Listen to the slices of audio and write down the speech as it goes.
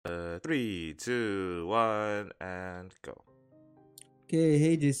Three, two, one, and go. Okay,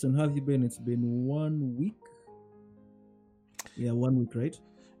 hey Jason, how have you been? It's been 1 week. Yeah, 1 week, right?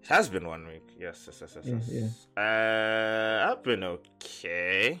 It has been 1 week. Yes. I've been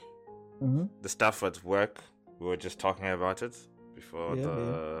okay. Uh-huh. The stuff at work, we were just talking about it before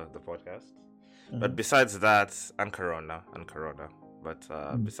Yeah, the podcast. Uh-huh. But besides that, and Corona. But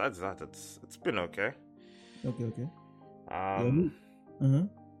Mm. besides that, it's been okay. Okay.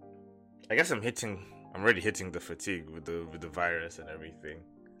 I guess I'm already hitting the fatigue with the virus and everything.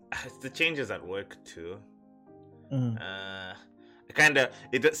 It's the changes at work too.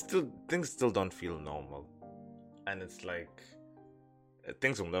 Things still don't feel normal, and it's like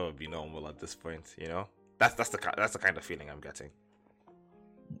things will never be normal at this point. You know, that's the kind of feeling I'm getting.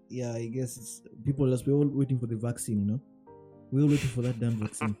 Yeah, I guess it's people we're all waiting for the vaccine. We're all waiting for that damn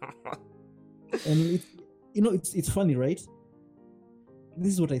vaccine. And it's funny, right?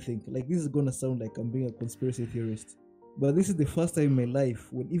 This is what I think. Like, this is gonna sound like I'm being a conspiracy theorist, but this is the first time in my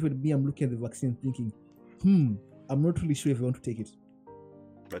life when even me, I'm looking at the vaccine thinking, I'm not really sure if I want to take it.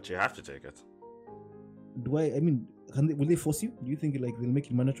 But you have to take it. Will they force you? Do you think like they'll make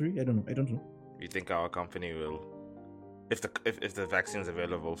it mandatory? I don't know. You think our company will, if the vaccine's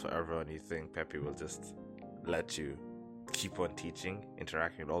available for everyone, you think Pepe will just let you keep on teaching,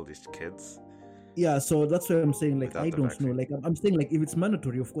 interacting with all these kids? Yeah, so that's why I'm saying, like, Without I the don't vaccine. know. Like, I'm saying, like, if it's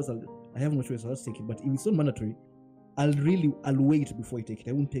mandatory, of course, I have no choice. I'll take it. But if it's not mandatory, I'll wait before I take it.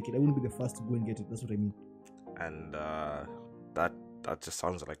 I won't take it. I won't be the first to go and get it. That's what I mean. And that just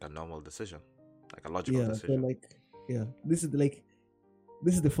sounds like a normal decision, like a logical decision. So this is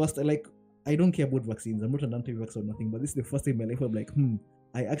the first. I don't care about vaccines. I'm not an anti-vax or nothing. But this is the first time in my life where I'm like,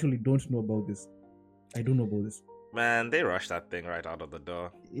 I actually don't know about this. I don't know about this. Man, they rushed that thing right out of the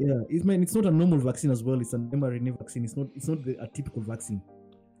door. Yeah, it's not a normal vaccine as well. It's an mRNA vaccine. It's not a typical vaccine.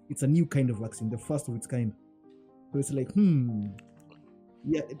 It's a new kind of vaccine, the first of its kind. So it's like,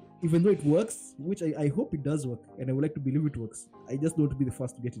 yeah, even though it works, which I hope it does work, and I would like to believe it works. I just don't want to be the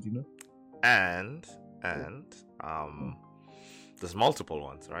first to get it, And there's multiple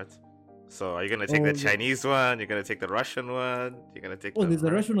ones, right? So are you gonna take the Chinese one? You're gonna take the Russian one? You're gonna take there's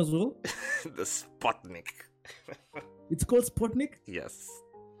a Russian as well? The Sputnik. It's called Sputnik? Yes.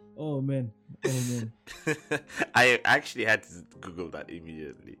 Oh man. I actually had to Google that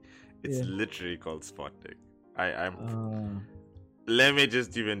immediately. It's literally called Sputnik. Let me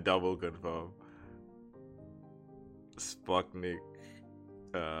just even double confirm. Sputnik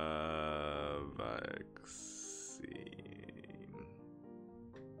vaccine.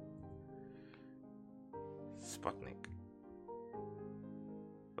 Sputnik.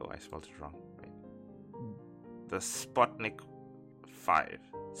 Oh, I spelled it wrong. Wait. The Sputnik 5.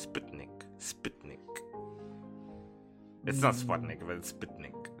 Sputnik. It's not Sputnik, but it's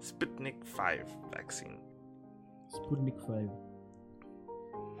Sputnik. Sputnik 5 vaccine. Sputnik 5.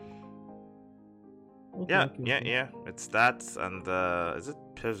 Okay. It's that and is it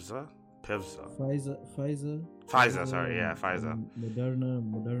Pfizer? Pfizer. Pfizer.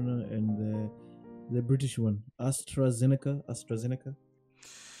 Moderna, and the British one, AstraZeneca.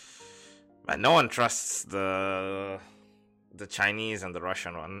 But no one trusts the Chinese and the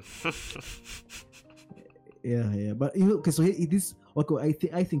Russian one. Yeah. But okay, so it is okay.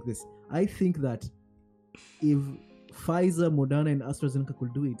 I think this. I think that if Pfizer, Moderna, and AstraZeneca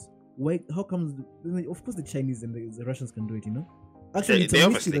could do it, why? How comes? Of course, the Chinese and the Russians can do it. Actually, they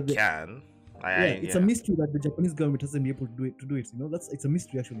obviously can. It's a mystery that the Japanese government hasn't been able to do it. It's a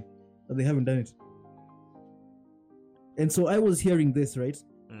mystery actually that they haven't done it. And so I was hearing this, right?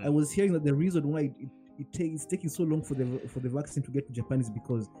 I was hearing that the reason why it's taking so long for the vaccine to get to Japan is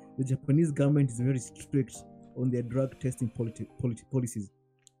because the Japanese government is very strict on their drug testing policies.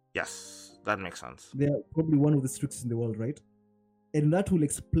 Yes, that makes sense. They are probably one of the strictest in the world, right? And that will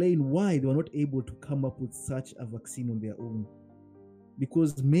explain why they were not able to come up with such a vaccine on their own.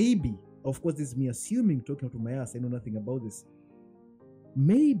 Because maybe, of course, this is me assuming, talking out of my ass, I know nothing about this.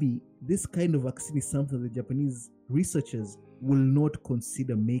 Maybe this kind of vaccine is something the Japanese researchers will not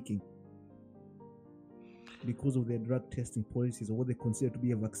consider making because of their drug testing policies or what they consider to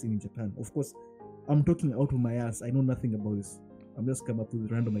be a vaccine in Japan. Of course, I'm talking out of my ass. I know nothing about this. I'm just coming up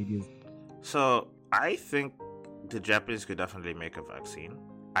with random ideas. So I think the Japanese could definitely make a vaccine.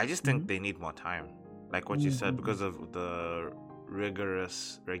 I just think they need more time. Like what you said, because of the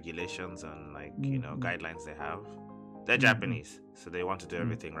rigorous regulations and guidelines they have. They're Japanese, so they want to do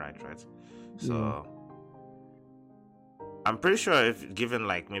everything right? So I'm pretty sure if given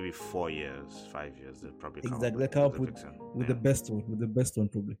maybe 4 years, 5 years, they'll probably come up with the best one. With the best one,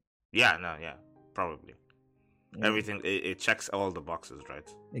 probably. Yeah, probably. Everything it checks all the boxes, right?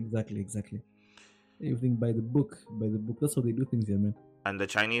 Exactly. Everything by the book. That's how they do things here, man. And the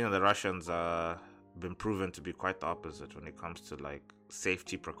Chinese and the Russians been proven to be quite the opposite when it comes to like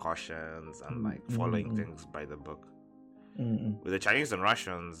safety precautions and like following things by the book. With the Chinese and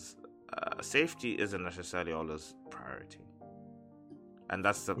Russians, safety isn't necessarily always priority, and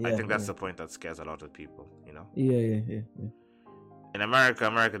that's the I think that's the point that scares a lot of people. You know. Yeah. In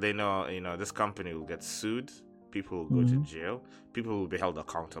America, they know this company will get sued. People will go to jail. People will be held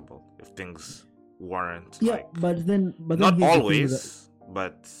accountable if things weren't. Yeah, but then not always,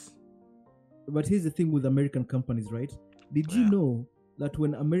 but here's the thing with American companies, right? Did you know that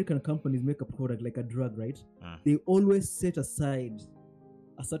when American companies make a product like a drug, right, they always set aside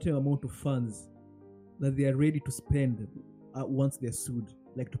a certain amount of funds that they are ready to spend once they're sued,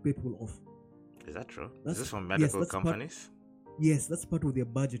 like to pay people off. Is that true? Is this from medical companies? Yes, that's part of their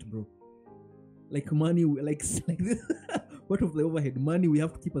budget, bro. Like money, like this, part of the overhead money we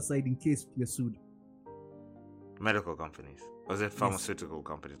have to keep aside in case we're sued. Medical companies? Or is it pharmaceutical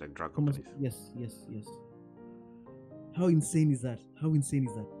companies, like drug companies? Yes. How insane is that?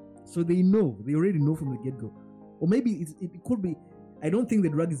 So they already know from the get-go. Or maybe it could be, I don't think the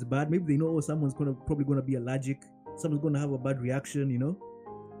drug is bad. Maybe they know someone's probably going to be allergic. Someone's going to have a bad reaction, you know?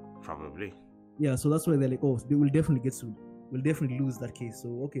 Probably. Yeah, so that's why they're like, they will definitely get sued. We'll definitely lose that case.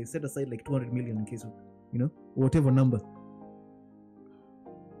 So, okay, set aside like 200 million in case of, whatever number.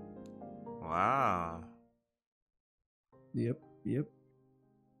 Wow. Yep.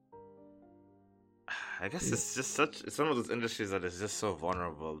 I guess it's just it's one of those industries that is just so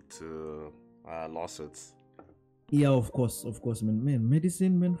vulnerable to lawsuits. Yeah, of course, man.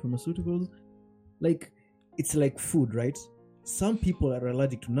 Medicine, man, pharmaceuticals, like it's like food, right? Some people are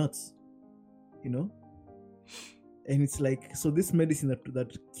allergic to nuts, and it's like, so this medicine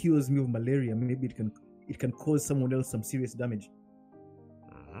that cures me of malaria, maybe it can cause someone else some serious damage.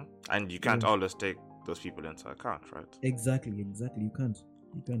 And you can't always take those people into account, right? Exactly. You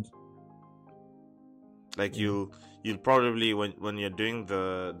can't. Like you'll probably when you're doing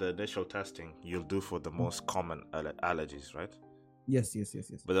the initial testing, you'll do for the most common allergies, right? Yes.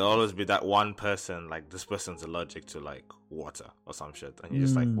 But there'll always be that one person, like this person's allergic to like water or some shit, and you're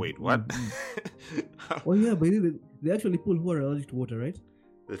just like, wait, what? Oh yeah, but there are actually people who are allergic to water, right?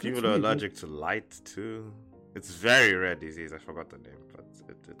 There's people who are allergic to light too. It's very rare disease. I forgot the name, but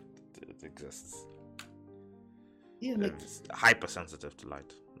it exists. Yeah, like hypersensitive to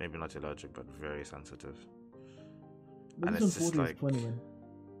light. Maybe not allergic, but very sensitive. And it's just like, funny, man.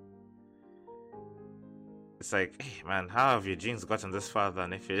 It's like, hey man, how have your genes gotten this far?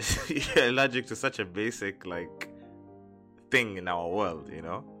 Then if you're allergic to such a basic like thing in our world,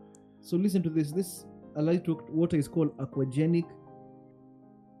 So listen to this. This allergic to water is called aquagenic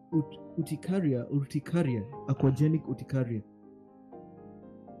urticaria. Aquagenic urticaria.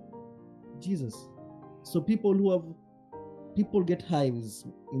 Jesus. So people get hives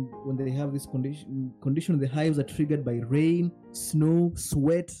when they have this condition. The hives are triggered by rain, snow,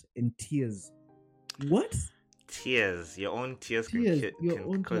 sweat, and tears. What? Tears? Your own tears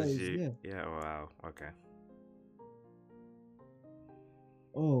can cause you. Yeah. Wow. Okay.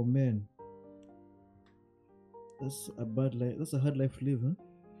 Oh man, that's a bad life. That's a hard life to live, huh?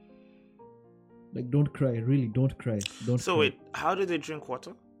 Like, don't cry. Really, don't cry. Don't. So cry. Wait, how do they drink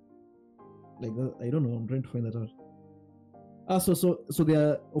water? Like that, I don't know. I'm trying to find that out. So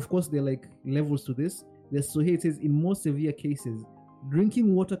there are like levels to this. So here it says, in more severe cases,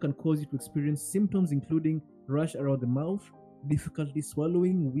 drinking water can cause you to experience symptoms including rash around the mouth, difficulty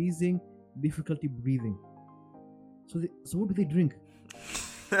swallowing, wheezing, difficulty breathing. So what do they drink?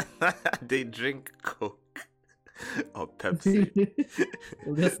 They drink Coke or Pepsi.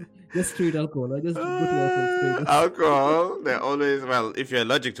 Well, that's straight alcohol. I just go to alcohol straight. Alcohol? They're always, if you're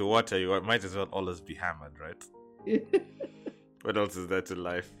allergic to water, you might as well always be hammered, right? What else is there to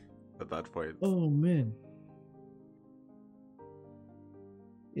life at that point? Oh man.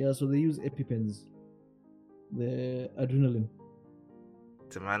 Yeah, so they use EpiPens, the adrenaline,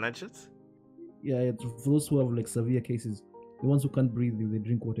 to manage it. Yeah, for those who have like severe cases, the ones who can't breathe, they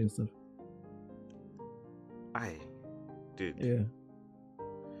drink water and stuff. Aye, dude. Yeah.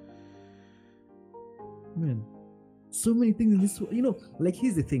 Man, so many things in this. Like,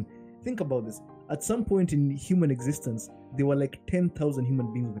 here's the thing. Think about this. At some point in human existence, there were like 10,000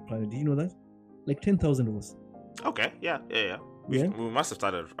 human beings on the planet. Did you know that? Like 10,000 of us. Okay. Yeah. We must have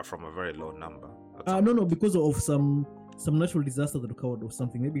started from a very low number. No, because of some natural disaster that occurred or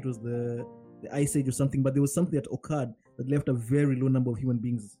something. Maybe it was the Ice Age or something, but there was something that occurred that left a very low number of human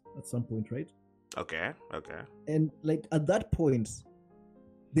beings at some point, right? Okay. And like at that point,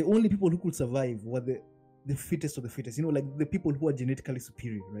 the only people who could survive were the fittest of the fittest, like the people who are genetically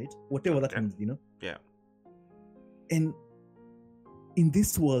superior, right? Whatever that means, Yeah. And in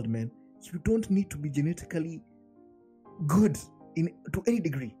this world, man, you don't need to be genetically good to any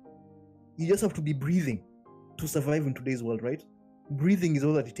degree. You just have to be breathing to survive in today's world, right? Breathing is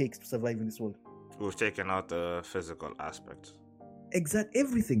all that it takes to survive in this world. We've taken out the physical aspect.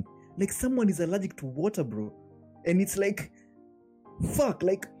 Everything. Like, someone is allergic to water, bro, and it's like, fuck.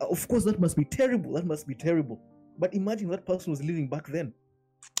 Like, of course that must be terrible. But imagine that person was living back then.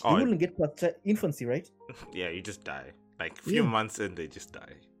 They wouldn't get past infancy, right? Yeah, you just die. Like, a few months in, they just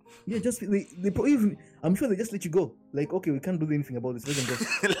die. Yeah, just they even, I'm sure they just let you go. Like, okay, we can't do anything about this. Let them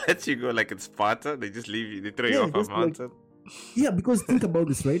go. Let you go like it's Sparta. They just leave you. They throw you off a mountain. Because think about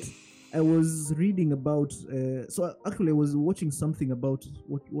this, right? I was reading about. So actually, I was watching something about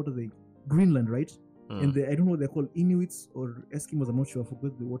what are they? Greenland, right? And I don't know what they're called, Inuits or Eskimos. I'm not sure. I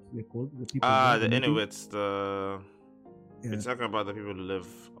forgot what they're called. The people. The Inuits. You're talking about the people who live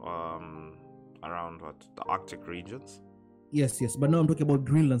around the Arctic regions. Yes. But now I'm talking about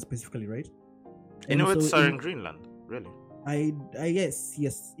Greenland specifically, right? Inuits are in Greenland, really? Yes.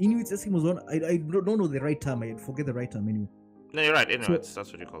 Inuits, Eskimos. I don't know the right term. I forget the right term anyway. No, you're right. Inuits.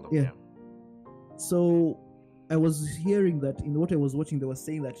 That's what you call them. Yeah. So I was hearing that in what I was watching, they were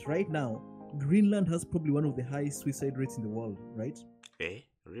saying that right now Greenland has probably one of the highest suicide rates in the world, right?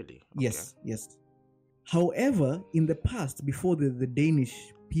 Really? Okay. Yes. However, in the past, before the Danish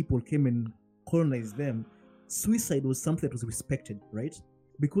people came and colonized them, suicide was something that was respected, right?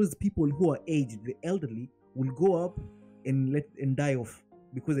 Because people who are aged, the elderly, will go up and die off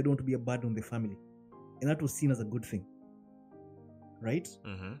because they don't want to be a burden on the family. And that was seen as a good thing, right?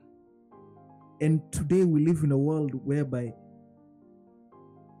 Mm-hmm. And today we live in a world whereby,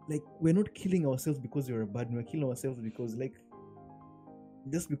 like, we're not killing ourselves because we're a burden. We're killing ourselves because, like,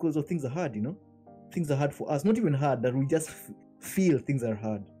 just because things are hard, Things are hard for us. Not even hard, that we just feel things are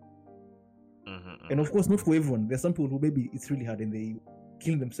hard. Mm-hmm. And of course, not for everyone. There's some people who maybe it's really hard and they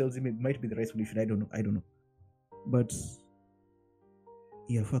killing themselves. It might be the right solution. I don't know. But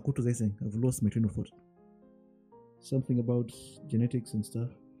yeah, fuck, what was I saying? I've lost my train of thought. Something about genetics and stuff.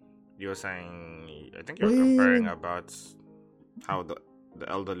 You were saying, I think you were comparing about how the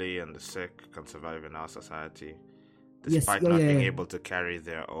elderly and the sick can survive in our society despite not being able to carry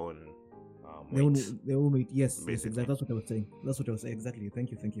their own weight. Their own weight. Yes, exactly. That's what I was saying. Exactly.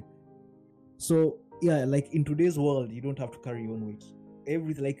 Thank you. So yeah, like in today's world, you don't have to carry your own weight.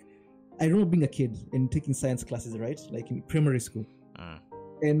 Everything, like, I remember being a kid and taking science classes, right? Like in primary school.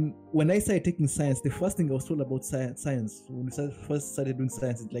 And when I started taking science, the first thing I was told about science when we first started doing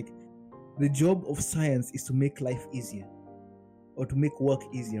science is like, the job of science is to make life easier or to make work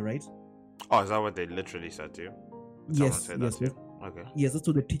easier, right? Oh, is that what they literally said to you? Yes. Okay. Yes, that's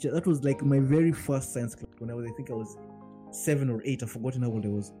what the teacher. That was like my very first science class when I think I was 7 or 8. I've forgotten how old I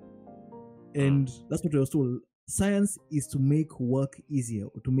was. And that's what I was told. Science is to make work easier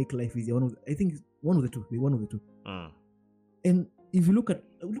or to make life easier. I think one of the two. And if you look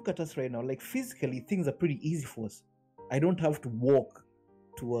at us right now, like, physically things are pretty easy for us. I don't have to walk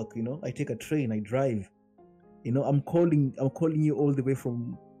to work. I take a train. I drive. I'm calling you all the way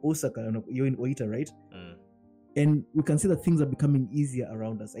from Osaka. You're in Oita, right? And we can see that things are becoming easier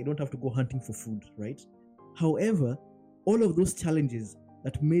around us. I don't have to go hunting for food, right? However, all of those challenges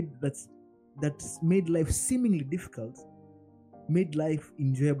that made life seemingly difficult made life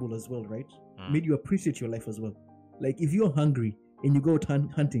enjoyable as well, right? Made you appreciate your life as well. Like, if you're hungry and you go out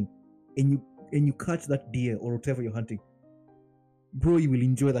hunting and you catch that deer or whatever you're hunting, bro, you will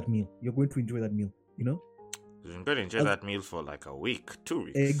enjoy that meal. You're going to enjoy that meal, You're going to enjoy that meal for like a week, 2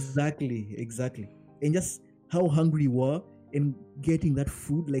 weeks. Exactly. And just how hungry you were and getting that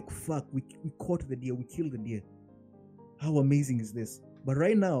food, like, fuck, we caught the deer, we killed the deer. How amazing is this? But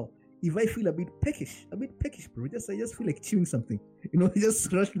right now, if I feel a bit peckish, bro, I just feel like chewing something. I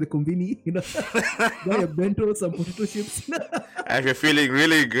just rush to the convenience, buy a bento, some potato chips. And if you're feeling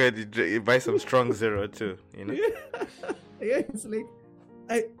really good, you buy some Strong Zero too, Yeah, it's like,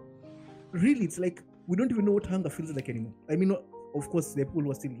 it's like, we don't even know what hunger feels like anymore. I mean, of course, there are people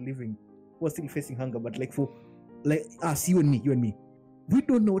who are still living, who are still facing hunger, but like, for like us, you and me, we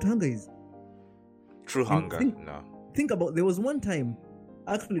don't know what hunger is. True hunger, no. Think about, there was one time,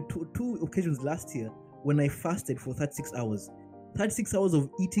 actually two occasions last year, when I fasted for 36 hours. 36 hours of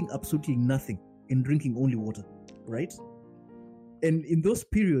eating absolutely nothing and drinking only water, right? And in those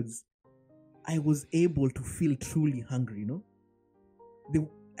periods, I was able to feel truly hungry,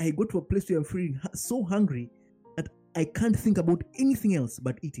 I go to a place where I'm feeling so hungry that I can't think about anything else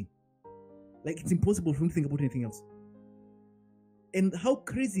but eating. Like, it's impossible for me to think about anything else. And how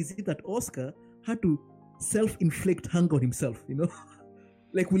crazy is it that Oscar had to self-inflict hunger on himself, you know.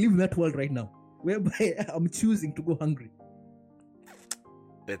 Like we live in that world right now, whereby I'm choosing to go hungry.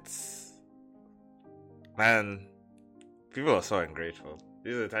 It's, man, people are so ungrateful.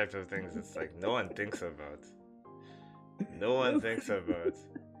 These are the types of things it's like no one thinks about. No one thinks about.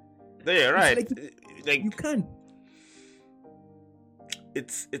 No, you're right. Like you can't.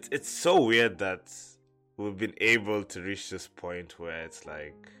 It's so weird that we've been able to reach this point where it's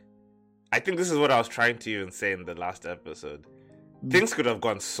like, I think this is what I was trying to even say in the last episode. Things could have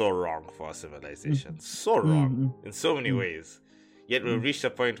gone so wrong for our civilization. So wrong in so many ways. Yet we've reached a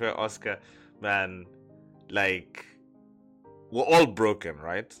point where, Oscar, man, like, we're all broken,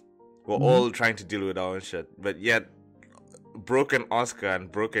 right? We're all trying to deal with our own shit. But yet, broken Oscar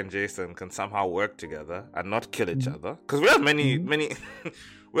and broken Jason can somehow work together and not kill each other. Because we have many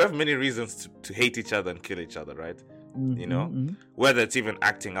we have many reasons to hate each other and kill each other, right? You know? Whether it's even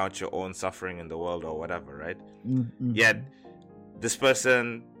acting out your own suffering in the world or whatever, right? Yet, this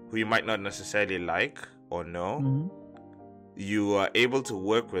person who you might not necessarily like or know, you are able to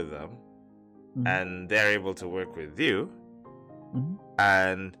work with them and they're able to work with you.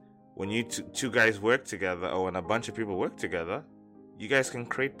 And when you two guys work together, or when a bunch of people work together, you guys can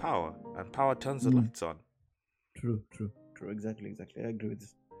create power, and power turns the lights on. True. Exactly. I agree with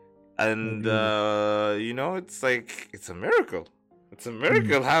this. And you know, it's like, it's a miracle. It's a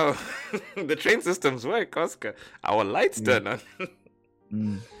miracle how the train systems work, Oscar. Our lights turn on.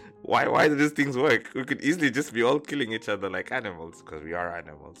 Why do these things work? We could easily just be all killing each other like animals, because we are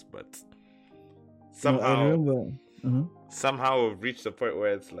animals, but somehow somehow we've reached a point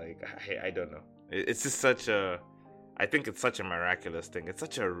where it's like, I don't know. It's just such a, I think it's such a miraculous thing. It's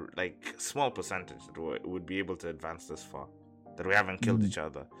such a like small percentage that would be able to advance this far, that we haven't killed each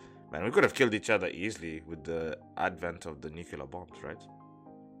other. Man, we could have killed each other easily with the advent of the nuclear bombs, right?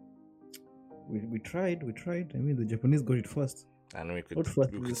 We tried. I mean, the Japanese got it first. And we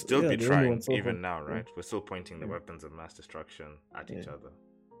could still be trying even now, right? We're still pointing the weapons of mass destruction at each other.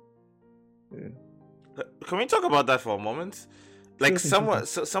 Can we talk about that for a moment? Like somewhere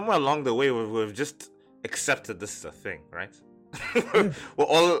along the way, we've just accepted this is a thing, right?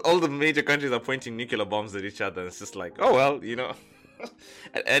 Well, all the major countries are pointing nuclear bombs at each other, and it's just like, oh well, you know,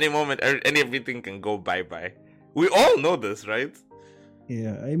 at any moment, everything can go bye-bye. We all know this, right?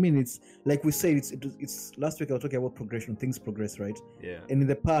 Yeah, I mean, it's like we said, it's last week I was talking about progression. Things progress, right? Yeah. And in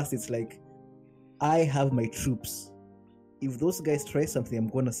the past, it's like, I have my troops. If those guys try something, I'm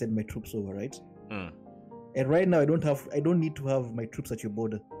gonna send my troops over, right? And right now, I don't need to have my troops at your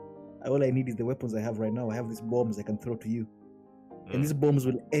border. All I need is the weapons I have right now. I have these bombs I can throw to you, and these bombs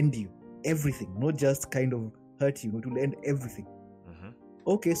will end you, everything, not just kind of hurt you. It will end everything.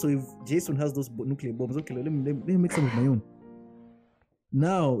 Okay, so if Jason has those nuclear bombs, okay, let me make some of my own.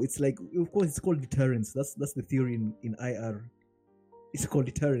 Now it's like, of course, it's called deterrence. That's the theory in IR. It's called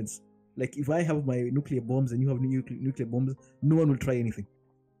deterrence. Like, if I have my nuclear bombs and you have nuclear bombs, no one will try anything,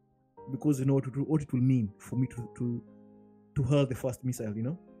 because you know what it will mean for me to hurl the first missile.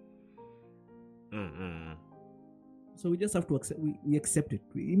 You know. So we just have to accept. We accept it.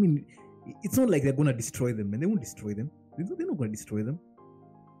 I mean, it's not like they're gonna destroy them, and they won't destroy them. They're not gonna destroy them.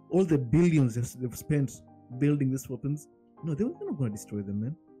 All the billions they've spent building these weapons, no, they're not going to destroy them,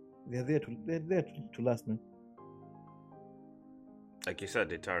 man. They're there to last, man. Like you said,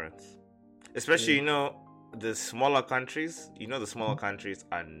 deterrence. Especially, you know, the smaller countries. You know, the smaller countries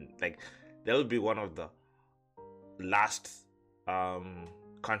are like, they'll be one of the last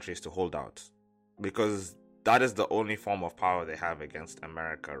countries to hold out, because that is the only form of power they have against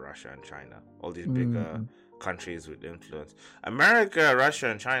America, Russia, and China. All these bigger countries with influence. America, Russia,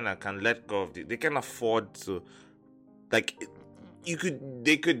 and China can let go of they can afford to, like,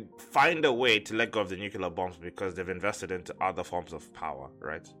 they could find a way to let go of the nuclear bombs, because they've invested into other forms of power,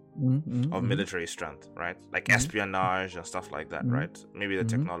 right? Of military strength, right? Like espionage and stuff like that, right? Maybe the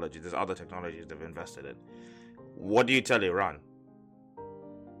technology. There's other technologies they've invested in. What do you tell Iran?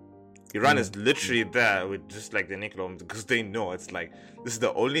 Iran is literally there with just like the nuclear bombs, because they know it's like, this is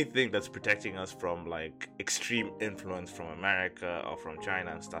the only thing that's protecting us from like extreme influence from America or from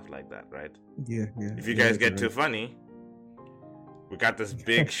China and stuff like that, right? Yeah. If you guys get too funny, we got this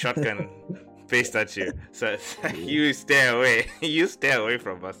big shotgun faced at you, so you stay away. You stay away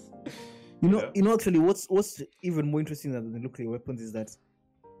from us. You know. Actually, what's even more interesting than the nuclear weapons is that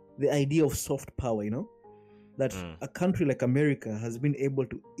the idea of soft power. You know. That a country like America has been able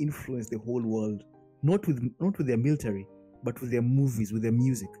to influence the whole world, not with their military, but with their movies, with their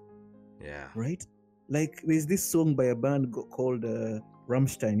music. Yeah. Right? Like, there's this song by a band called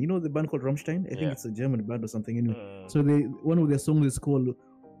Rammstein. You know the band called Rammstein? I think it's a German band or something. Anyway. So one of their songs is called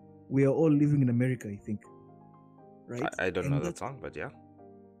 "We Are All Living in America," I think. right? I don't And know that song, but yeah.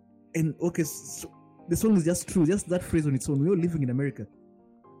 And okay, so the song is just true. Just that phrase on its own. We're all living in America.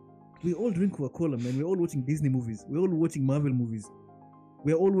 We all drink Coca-Cola, man. We're all watching Disney movies. We're all watching Marvel movies.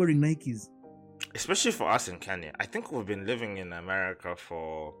 We're all wearing Nikes. Especially for us in Kenya. I think we've been living in America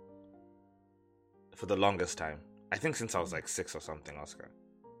for the longest time. I think since I was like 6 or something, Oscar.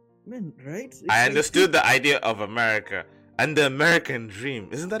 Man, right? I understood the idea of America and the American dream.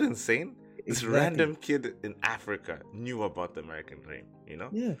 Isn't that insane? This Exactly. random kid in Africa knew about the American dream, you know?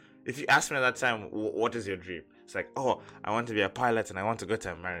 Yeah. If you asked me at that time, what is your dream? It's like, oh, I want to be a pilot and I want to go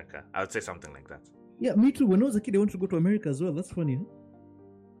to America. I would say something like that. Yeah, me too. When I was a kid, I wanted to go to America as well. That's funny, huh?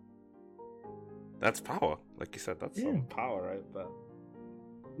 That's power. Like you said, that's some power, right? But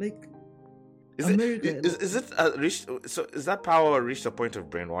like, is that power reached a point of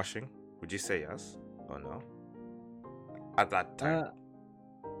brainwashing? Would you say yes or no? At that time?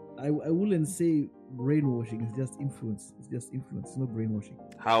 I wouldn't say brainwashing. It's just influence. It's not brainwashing.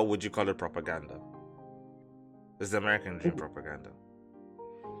 How would you call it propaganda? Is the American dream propaganda?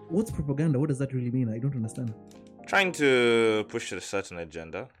 What's propaganda? What does that really mean? I don't understand. Trying to push a certain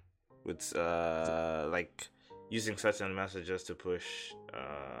agenda with like using certain messages to push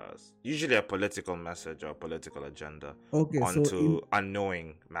usually a political message or a political agenda onto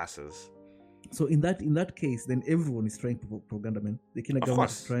unknowing masses. So in that case, then everyone is trying propaganda, man. The Kenya government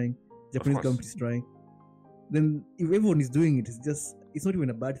is trying, Japanese government is trying. Then if everyone is doing it, it's not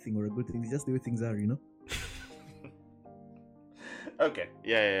even a bad thing or a good thing. It's just the way things are, you know. Okay.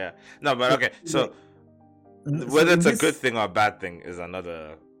 Yeah. No, but okay. So whether it's a good thing or a bad thing is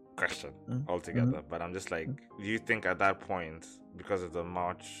another question altogether. But I'm just like, do you think at that point, because of the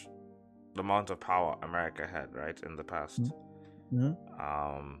amount of power America had, right, in the past,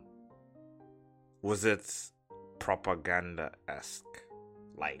 was it propaganda-esque,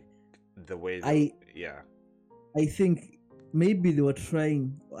 like the way? I think maybe they were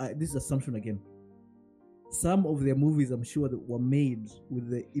trying. This is assumption again. Some of their movies, I'm sure, that were made with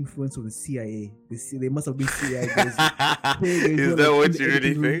the influence of the CIA. They must have been CIA guys. Is that what you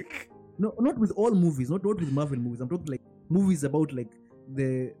really think? No, not with all movies. Not with Marvel movies. I'm talking like movies about like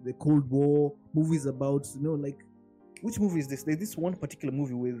the Cold War. Movies about like which movie is this? There's this one particular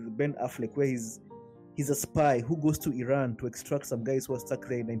movie with Ben Affleck where he's a spy who goes to Iran to extract some guys who were stuck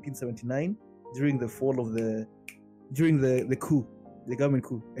there in 1979 during the fall of the coup, the government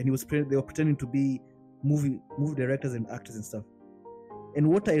coup, and they were pretending to be movie directors and actors and stuff. And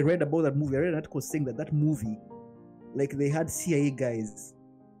what I read about that movie, I read an article saying that movie, like they had CIA guys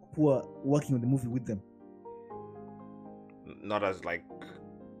who are working on the movie with them. Not as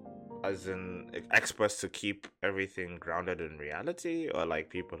in experts to keep everything grounded in reality, or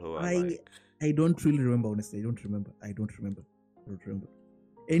like people who are I don't really remember, honestly. I don't remember.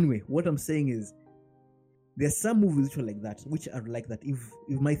 Anyway, what I'm saying is there's some movies which are like that.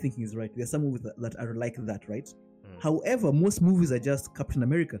 If my thinking is right, there's some movies that are like that, right? However, most movies are just Captain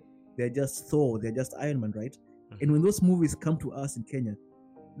America. They're just Thor. They're just Iron Man, right? And when those movies come to us in Kenya,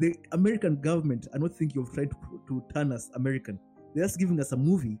 the American government are not thinking of trying to turn us American. They're just giving us a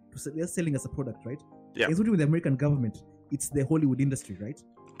movie. They're selling us a product, right? Yeah. It's not even the American government. It's the Hollywood industry, right?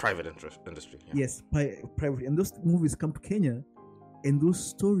 Private industry. Yeah. Yes, private. And those movies come to Kenya, and those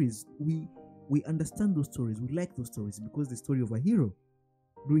stories, we understand those stories. We like those stories because the story of a hero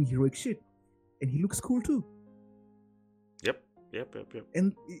doing heroic shit, and he looks cool too. Yep.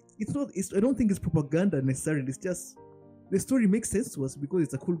 And I don't think it's propaganda necessarily. It's just the story makes sense to us because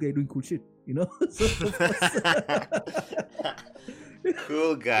it's a cool guy doing cool shit, you know?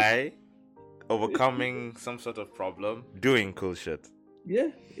 Cool guy overcoming some sort of problem, doing cool shit.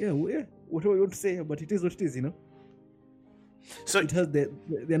 Yeah. Whatever you want to say, but it is what it is, you know? So it has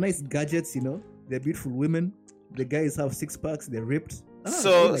they're nice gadgets, you know? They're beautiful women. The guys have 6 packs, they're ripped.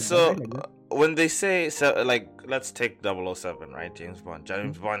 When they say, let's take 007, right? James Bond.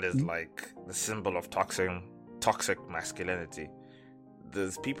 James Bond is like the symbol of toxic masculinity.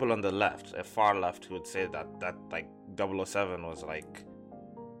 There's people on the left, a far left, who would say that like 007 was like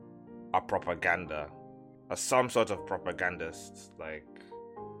a propaganda, some sort of propagandist like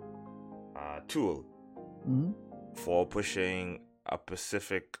tool for pushing a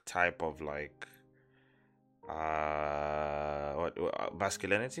specific type of like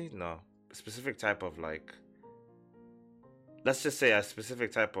masculinity? No, specific type of like, let's just say a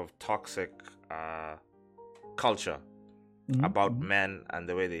specific type of toxic culture about men and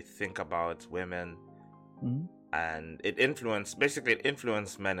the way they think about women, and it influenced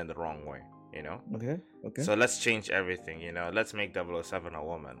men in the wrong way, you know? Okay. So let's change everything, you know? Let's make 007 a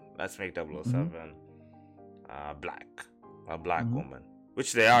woman. Let's make 007 a black woman,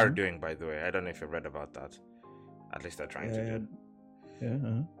 which they are doing, by the way. I don't know if you read about that. At least they're trying to do.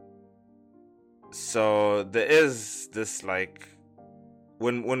 Yeah. So there is this like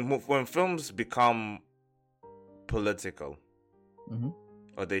when films become political,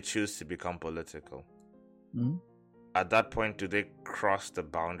 or they choose to become political, at that point, do they cross the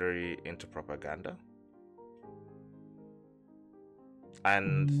boundary into propaganda?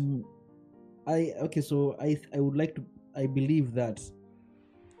 And I would like to. I believe that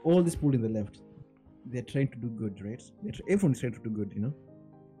all these people in the left, they're trying to do good, right? Everyone's trying to do good, you know.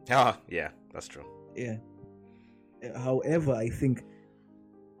 Yeah, that's true. Yeah. However, I think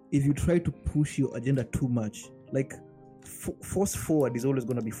if you try to push your agenda too much, like force forward is always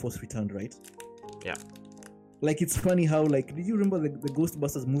going to be force returned, right? Yeah. Like, it's funny how, like, did you remember the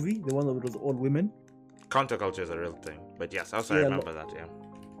Ghostbusters movie, the one that was all women? Counterculture is a real thing, but yes, also I remember that. Yeah.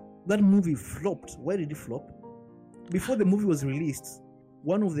 That movie flopped. Why did it flop? Before the movie was released,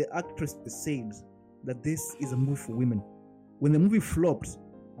 one of the actresses said that this is a movie for women. When the movie flopped,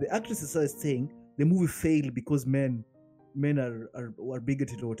 the actresses started saying the movie failed because men are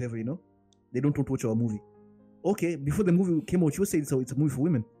bigoted or whatever, you know. They don't want to watch our movie. Okay, before the movie came out, you said so it's a movie for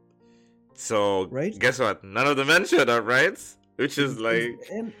women. So right? Guess what? None of the men showed up, right? Which is like,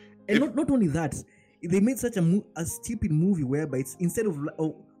 and not only that, they made such a stupid movie whereby it's instead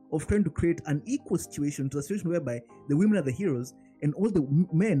of trying to create an equal situation to a situation whereby the women are the heroes and all the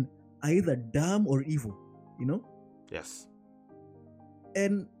men are either dumb or evil, you know? Yes.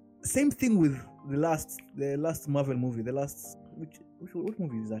 And same thing with the last Marvel movie, what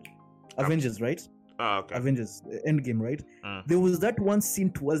movie is that? Avengers, right? Oh, okay. Avengers Endgame, right? There was that one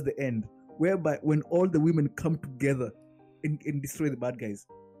scene towards the end whereby when all the women come together and destroy the bad guys.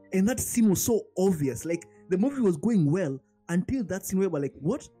 And that scene was so obvious. Like, the movie was going well until that scene whereby, like,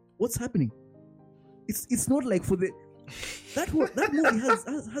 what's happening? It's not like for the that movie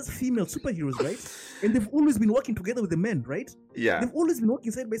has female superheroes, right? And they've always been working together with the men, right? Yeah. They've always been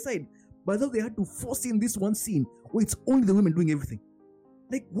working side by side. But now they had to force in this one scene where it's only the women doing everything.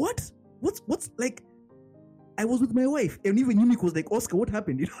 Like, what? What's like? I was with my wife, and even Yumiko was like, "Oscar, what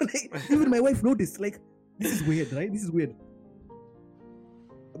happened?" You know, like, even my wife noticed. Like, this is weird, right? This is weird.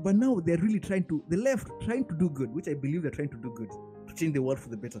 But now they're really the left trying to do good, which I believe they're trying to do good, to change the world for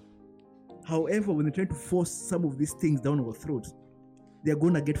the better. However, when they're trying to force some of these things down our throats, they're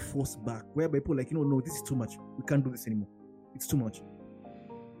going to get forced back, whereby people are like, no, this is too much. We can't do this anymore. It's too much.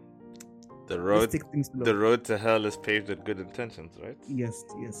 The road to hell is paved with good intentions, right? Yes.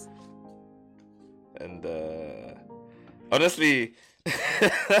 And honestly,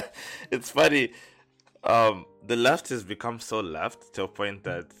 it's funny. The left has become so left to a point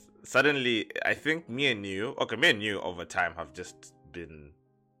that suddenly I think me and you over time have just been,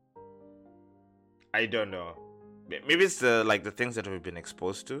 I don't know, maybe it's the things that we've been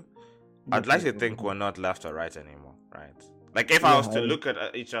exposed to. I'd like to think we're not left or right anymore, right? Like, if I was to look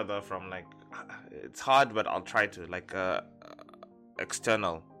at each other from, like, it's hard, but I'll try to, like,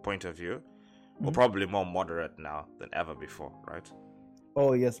 external point of view, we're probably more moderate now than ever before, right?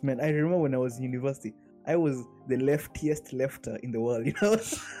 Oh yes, man. I remember when I was in university, I was the leftiest lefter in the world, you know.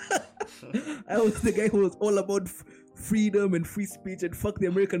 I was the guy who was all about freedom and free speech and fuck the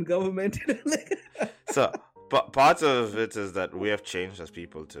American government. So, but part of it is that we have changed as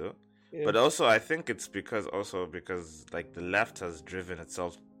people too. Yeah. But also, I think it's because like the left has driven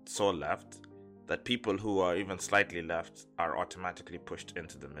itself so left that people who are even slightly left are automatically pushed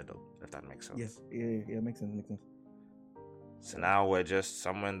into the middle, if that makes sense. Yes, yeah, makes sense. So now we're just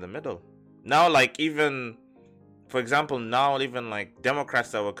somewhere in the middle. Now, like, even, for example, like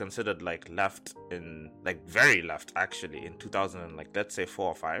Democrats that were considered like left in, like, very left actually in 2000 and, like, let's say 4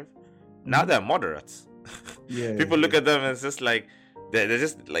 or 5, now they're moderates. Yeah. People look at them and it's just like they're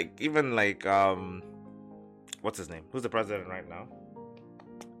just like, even like what's his name? Who's the president right now?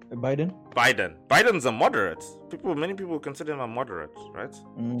 Biden's a moderate. Many people consider him a moderate, right?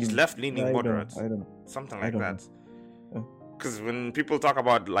 He's left-leaning moderate. I don't know. Something like that. Because when people talk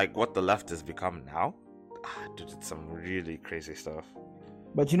about, like, what the left has become now, dude, it's some really crazy stuff.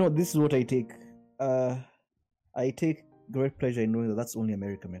 But you know, this is what I take. I take great pleasure in knowing that that's only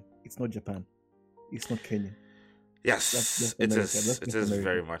America, man. It's not Japan. It's not Kenya. Yes, it is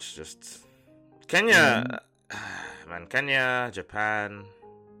very much just Kenya. Man, Kenya, Japan.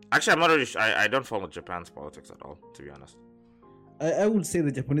 Actually, I'm not really sure. I don't follow Japan's politics at all, to be honest. I would say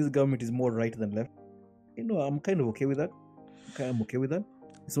the Japanese government is more right than left. You know, I'm kind of okay with that. I'm okay with that.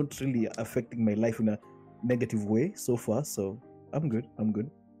 It's not really affecting my life in a negative way so far, so I'm good.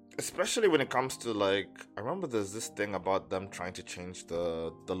 Especially when it comes to, like, I remember there's this thing about them trying to change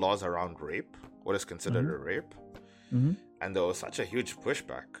the laws around rape, what is considered a rape. And there was such a huge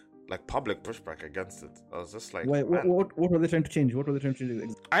pushback. like public pushback against it. I was just like, Why? man. What were they trying to change? What were they trying to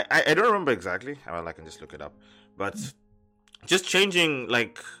change? I don't remember exactly. Well, I can just look it up. But just changing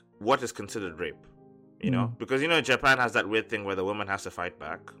like what is considered rape, you know, because Japan has that weird thing where the woman has to fight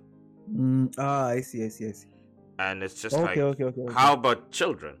back. I see. And it's just Okay. how about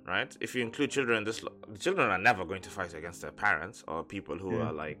children, right? If you include children in this, children are never going to fight against their parents or people who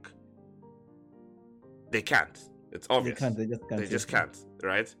are like, they can't. It's obvious. They just can't,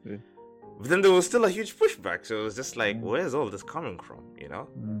 right? Yeah. But then there was still a huge pushback. So it was just like, where's all this coming from,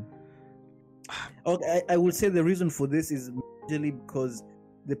 Okay, I would say the reason for this is usually because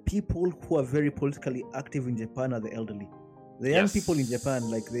the people who are very politically active in Japan are the elderly. The young people in Japan,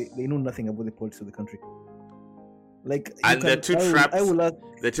 like they know nothing about the politics of the country. Like, and they're too trapped.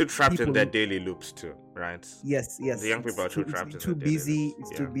 They're too trapped in their daily loops too, right? Yes. The young people are too trapped. It's too busy. It's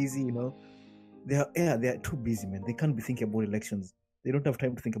too busy. They are too busy, man. They can't be thinking about elections. They don't have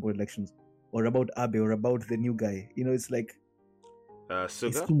time to think about elections or about Abe or about the new guy. It's like Suga.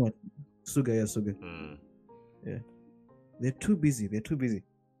 It's too much. Suga. Yeah, they're too busy.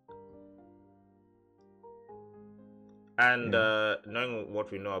 And knowing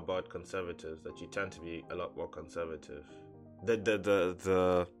what we know about conservatives, that you tend to be a lot more conservative.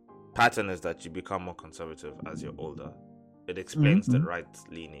 The pattern is that you become more conservative as you're older. It explains the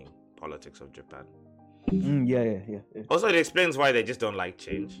right-leaning politics of Japan. Yeah. Also, it explains why they just don't like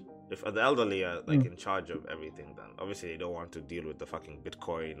change. If the elderly are like in charge of everything, then obviously they don't want to deal with the fucking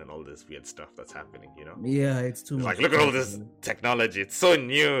Bitcoin and all this weird stuff that's happening, Yeah, it's too much. Like, look at all this technology. It's so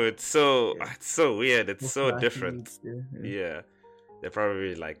new. It's so weird. It's so different. Yeah. They're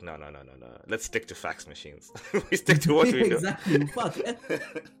probably like, no. Let's stick to fax machines. We stick to what we know. Exactly. Fuck.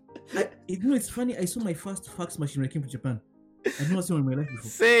 It's funny. I saw my first fax machine when I came to Japan. I've never seen one in my life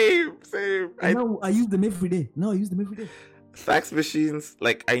before. Same. And now I use them every day. Fax machines,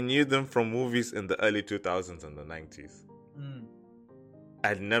 like, I knew them from movies in the early 2000s and the 90s.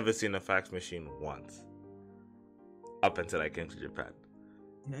 I'd never seen a fax machine once up until I came to Japan.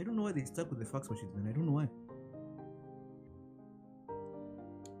 Yeah, I don't know why they stuck with the fax machines, man. I don't know why.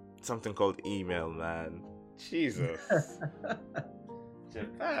 Something called email, man. Jesus.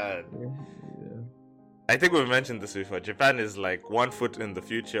 Japan. Yeah. I think we've mentioned this before. Japan is like 1 foot in the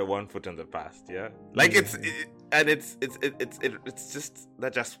future, 1 foot in the past. Yeah, like it's just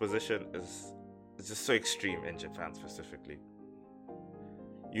that juxtaposition is just so extreme in Japan specifically.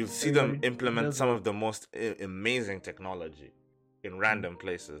 You'll see them implement some of the most amazing technology in random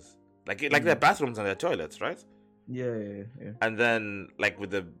places, like their bathrooms and their toilets, right? Yeah. And then like with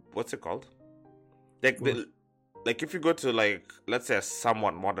the what's it called? Like if you go to like let's say a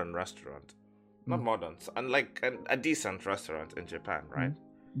somewhat modern restaurant. Not modern, and like a decent restaurant in Japan, right?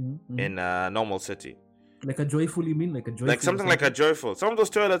 In a normal city. Like a joyful, you mean? Like a joyful? Like something like a joyful. Some of those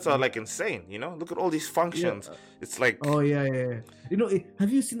toilets are like insane, Look at all these functions. Yeah. It's like... Oh, yeah.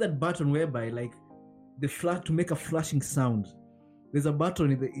 Have you seen that button whereby like the flash to make a flashing sound? There's a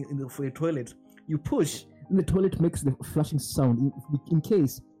button for your toilet. You push, and the toilet makes the flashing sound in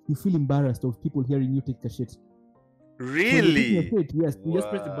case you feel embarrassed of people hearing you take a shit. Really? So yes, you just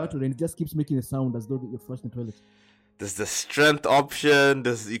press the button and it just keeps making a sound as though you're flushing the toilet. There's the strength option.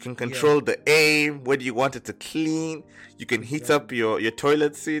 You can control the aim. Where do you want it to clean? You can heat up your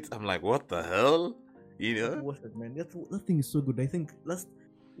toilet seats. I'm like, what the hell? Watch that, man. That thing is so good. I think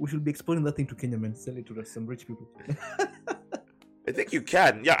we should be exporting that thing to Kenya, man. Sell it to some rich people. I think you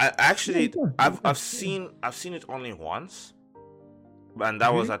can. Yeah, I've seen it only once, and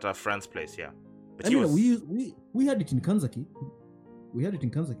that was at a friend's place. Yeah. But we had it in Kanzaki.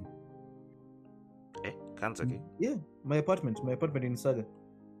 Kanzaki? Yeah, my apartment in Saga.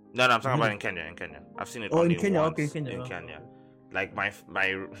 No, I'm talking about in Kenya. I've seen it only in Kenya. Once okay, in Kenya. In Kenya. Like my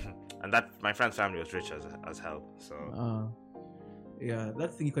friend's family was rich as hell. So. Yeah,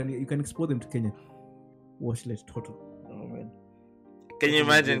 that thing you can export them to Kenya. Watch less total. Oh man. Can you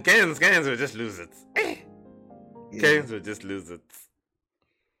imagine? Kenyans would just lose it. Kenyans would just lose it.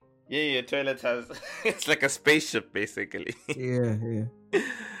 Yeah, your toilet has... it's like a spaceship, basically. Yeah.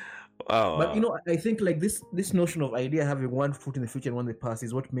 Wow. But, I think, like, this notion of idea having 1 foot in the future and 1 in the past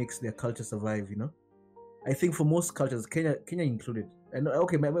is what makes their culture survive, I think for most cultures, Kenya included. And,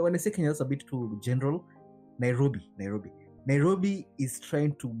 okay, when I say Kenya, that's a bit too general. Nairobi is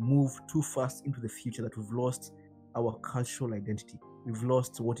trying to move too fast into the future that we've lost our cultural identity. We've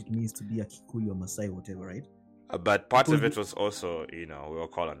lost what it means to be a Kikuyu or Maasai or whatever, right? But part of it was also, we were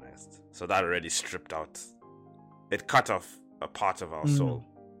colonized. So that already stripped out. It cut off a part of our soul.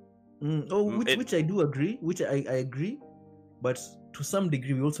 Which I do agree. Which I agree. But to some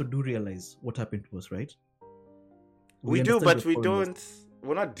degree, we also do realize what happened to us, right? We do, but we don't...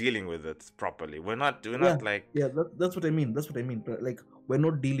 we're not dealing with it properly. We're not like that's what I mean. That's what I mean. Like, we're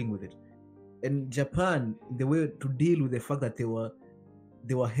not dealing with it. And Japan, the way to deal with the fact that they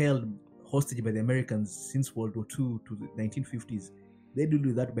were held hostage by the Americans since World War II to the 1950s, they deal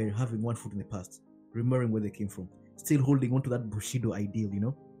with that by having one foot in the past, remembering where they came from, still holding on to that Bushido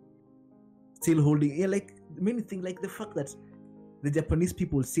ideal, still holding, like many things, like the fact that the Japanese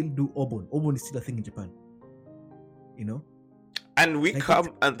people still do obon. Obon is still a thing in Japan, And we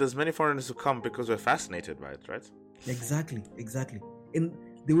come, and there's many foreigners who come because we're fascinated by it, right? Exactly. In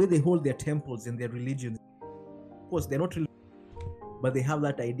the way they hold their temples and their religions, of course, they're not really, but they have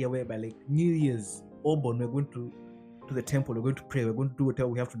that idea whereby, like, New Year's, Obon, we're going to the temple, we're going to pray, we're going to do whatever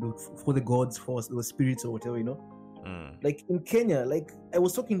we have to do for the gods, for the spirits or whatever, Like in Kenya, like I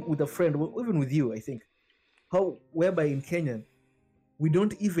was talking with a friend, even with you, I think, whereby in Kenya, we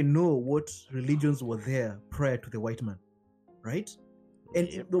don't even know what religions were there prior to the white man, right?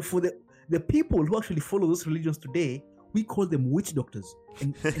 And for the people who actually follow those religions today, we call them witch doctors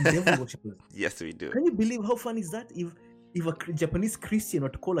and devil worshippers. Yes, we do. Can you believe how fun is that? If a Japanese Christian were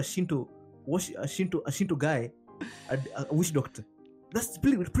to call a Shinto guy a witch doctor, that's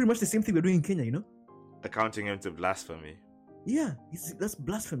pretty much the same thing we're doing in Kenya, Accounting him to blasphemy. Yeah, that's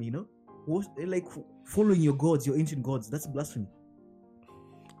blasphemy, like following your gods, your ancient gods, that's blasphemy.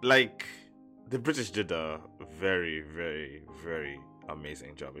 Like, the British did a very, very, very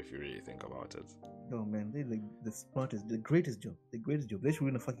amazing job if you really think about it. Oh man, they're like the smartest, the greatest job. They should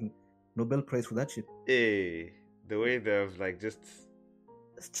win a fucking Nobel Prize for that shit. Hey, the way they've like just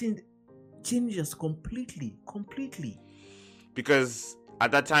changed us completely. Because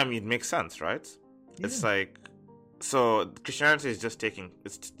at that time it makes sense, right? Yeah. It's like, so Christianity is just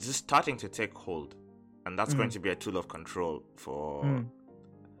starting to take hold, and that's going to be a tool of control for.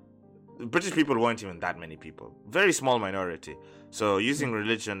 British people weren't even that many people, very small minority. So using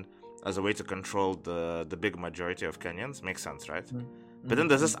religion as a way to control the big majority of Kenyans makes sense, right? But then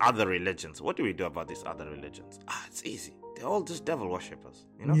there's this other religions. What do we do about these other religions? It's easy. They're all just devil worshippers,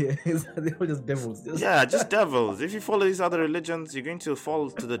 Yeah, they're all just devils. Yeah, just devils. If you follow these other religions, you're going to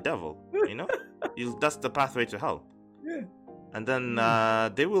fall to the devil, that's the pathway to hell. Yeah. And then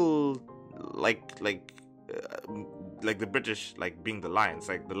they will like the British, like being the lions.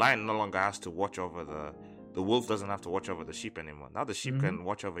 Like, the lion no longer has to watch over the wolf doesn't have to watch over the sheep anymore. Now the sheep can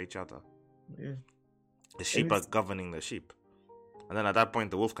watch over each other. Yeah. The sheep are governing the sheep. And then at that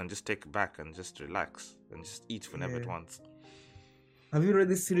point, the wolf can just take it back and just relax and just eat whenever it wants. Have you read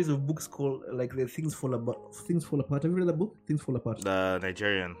this series of books called, like, the Things Fall Apart? Have you read that book, Things Fall Apart? The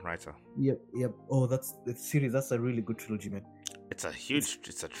Nigerian writer. Yep. Oh, that's the series. That's a really good trilogy, man. It's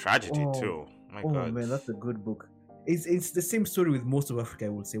a tragedy too. My God. Oh man, that's a good book. It's the same story with most of Africa, I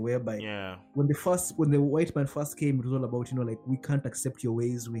would say, whereby when the white man first came, it was all about, like, we can't accept your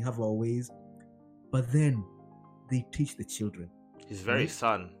ways, we have our ways. But then they teach the children. His very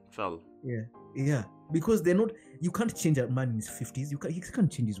son fell. Yeah. Because they're not, you can't change a man in his 50s. He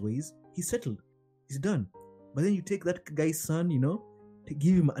can't change his ways. He's settled. He's done. But then you take that guy's son, to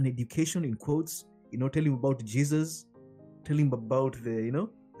give him an education, in quotes, tell him about Jesus, tell him about the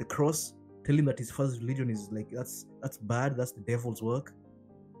cross, tell him that his father's religion is like, that's bad, that's the devil's work.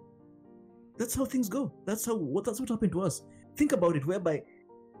 That's how things go. That's what happened to us. Think about it, whereby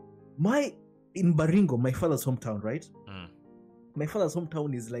in Baringo, my father's hometown, right? My father's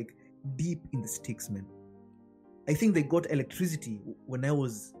hometown is like deep in the sticks, man. I think they got electricity when I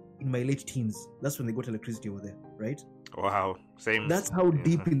was in my late teens. That's when they got electricity over there, right? Wow, same. That's how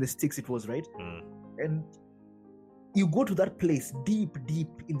deep in the sticks it was, right? And you go to that place deep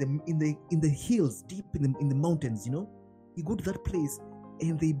in the hills, deep in the mountains, you go to that place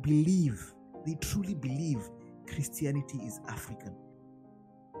and they truly believe Christianity is African.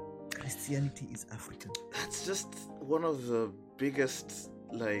 That's just one of the biggest,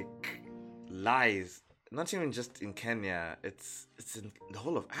 like, lies. Not even just in Kenya, it's in the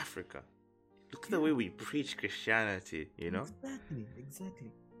whole of Africa. Look at the way we preach Christianity,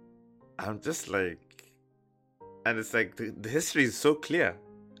 Exactly. I'm just like, and it's like the history is so clear,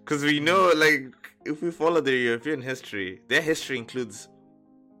 because we know, like, if we follow the European history, their history includes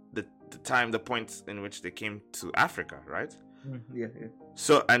the points in which they came to Africa, right? Yeah.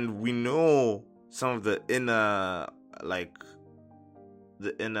 So, and we know some of the inner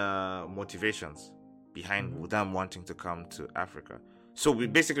motivations behind them wanting to come to Africa. So we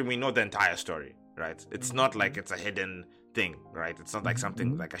know the entire story, right? It's not like it's a hidden thing, right? It's not like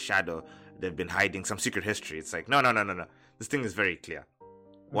something like a shadow they've been hiding, some secret history. It's like, no. This thing is very clear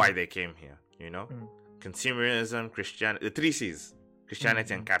why they came here, Consumerism, Christianity, the 3 C's,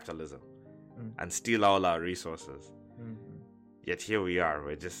 Christianity and capitalism, and steal all our resources. Yet here we are.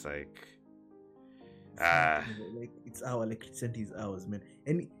 We're just like, like it's our like Christianity is ours, man.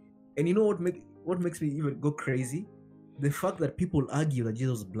 And you know what makes me even go crazy? The fact that people argue that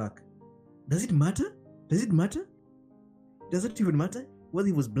Jesus was black. Does it matter? Does it matter? Does it even matter whether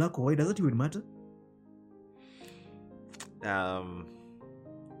he was black or white? Does it even matter?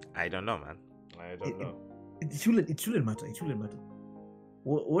 I don't know, man. I don't know. It shouldn't matter. It shouldn't matter.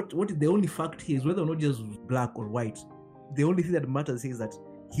 What the only fact here is whether or not Jesus was black or white. The only thing that matters is that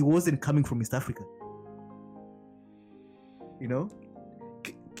he wasn't coming from East Africa. You know?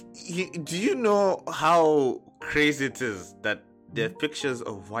 Do you know how crazy it is that there are pictures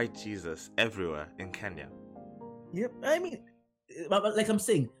of white Jesus everywhere in Kenya? Yep. I mean, but like I'm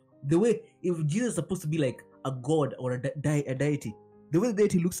saying, the way if Jesus is supposed to be like a god or a deity, the way the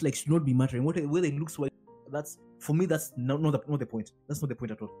deity looks like should not be mattering. What the way it looks like, that's for me. That's not the point. That's not the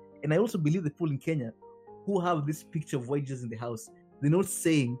point at all. And I also believe the people in Kenya who have this picture of white Jesus in the house, they're not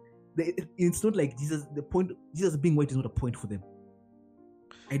saying it's not like Jesus. The point Jesus being white is not a point for them.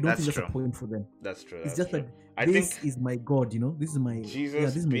 I don't think that's a point for them. That's true. It's just that this is my God, you know. This is my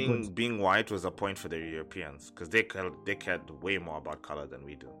Jesus. This is my God. Being white was a point for the Europeans because they cared way more about color than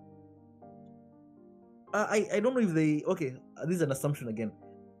we do. I don't know if they this is an assumption again.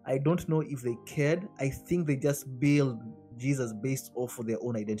 I don't know if they cared. I think they just build Jesus based off of their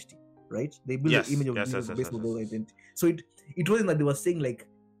own identity, right? They build the image of Jesus based on their own identity. So it wasn't that they were saying like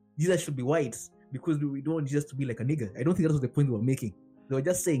Jesus should be white because we don't want Jesus to be like a nigger. I don't think that was the point they were making. They were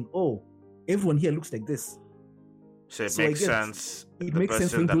just saying, oh, everyone here looks like this. So it makes sense. It makes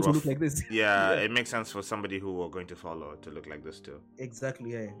sense for him to look like this. Yeah, it makes sense for somebody who we're going to follow to look like this too.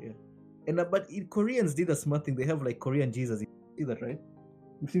 Exactly, yeah. And but Koreans did a smart thing. They have like Korean Jesus. You see that, right?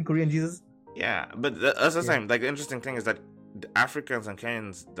 You've seen Korean Jesus? Yeah, but that's the same. Like the interesting thing is that the Africans and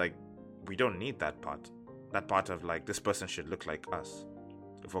Kenyans, like, we don't need that part. That part of like this person should look like us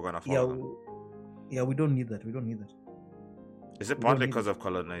if we're gonna follow them. Yeah, we don't need that. We don't need that. Is it partly because of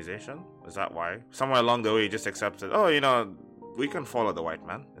colonization? Is that why? Somewhere along the way, you just accepted, oh, you know, we can follow the white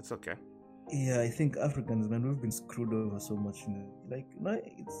man. It's okay. Yeah, I think Africans, man, we've been screwed over so much.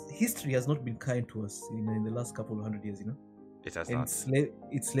 History has not been kind to us in the last couple of 100 years, you know? It has not.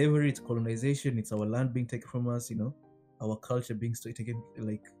 It's slavery, it's colonization, it's our land being taken from us, you know? Our culture being taken,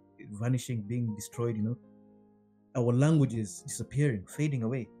 like, vanishing, being destroyed, you know? Our languages disappearing, fading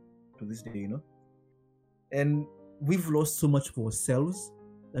away to this day, you know? And we've lost so much for ourselves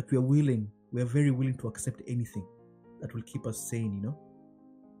that we are very willing to accept anything that will keep us sane, you know?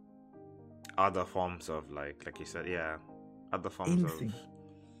 Other forms of like you said, other forms anything.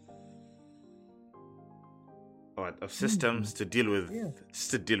 of systems to deal with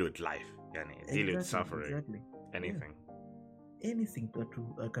life, deal with suffering, anything. Anything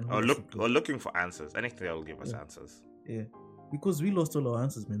that can or looking for answers, anything that will give us answers. Yeah, because we lost all our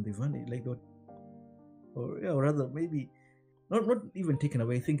answers, man. They vanished, like that. Or rather, maybe not even taken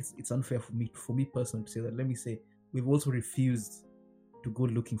away. I think it's unfair for me personally to say that. Let me say we've also refused to go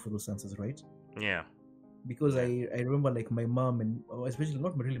looking for those answers, right? Yeah. Because I remember like my mom and especially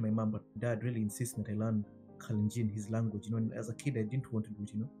not really my mom but dad really insisted that I learn Kalenjin, his language. You know, and as a kid I didn't want to do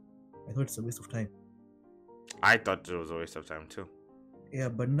it. You know, I thought it's a waste of time. I thought it was a waste of time too. Yeah,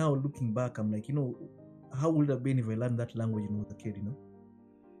 but now looking back, I'm like, you know, how would it have been if I learned that language when I was a kid? You know.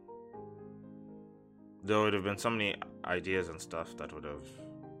 There would have been so many ideas and stuff that would have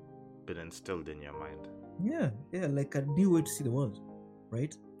been instilled in your mind. Yeah, like a new way to see the world,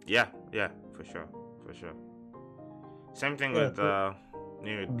 right? Yeah, for sure. Same thing with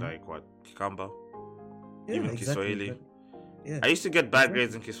like what, Kikamba, even Kiswahili. Exactly. Yeah. I used to get bad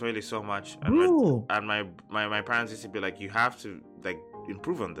grades in Kiswahili so much, and my parents used to be like, you have to like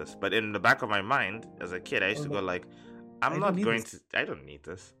improve on this. But in the back of my mind, as a kid, I used to go like, I don't need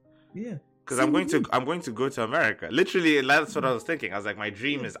this. Yeah. Because I'm going to go to America. Literally, that's what I was thinking. I was like, my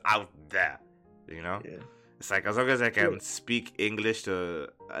dream is out there. You know? Yeah. It's like, as long as I can speak English to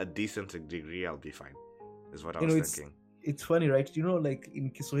a decent degree, I'll be fine. Is what I was thinking. It's funny, right? You know, like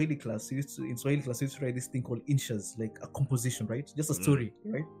in Swahili class, we used to write this thing called insha's, like a composition, right? Just a story,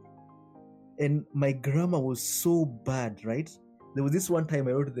 right? And my grammar was so bad, right? There was this one time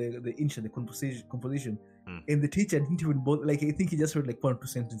I wrote the insha, the composition, and the teacher didn't even bother. Like, I think he just wrote like 1 or 2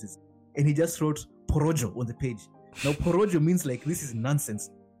 sentences. And he just wrote porojo on the page. Now porojo means like this is nonsense.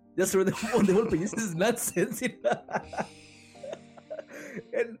 Just wrote on the whole page, this is nonsense.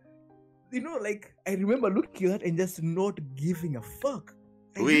 And you know, like I remember looking at that and just not giving a fuck.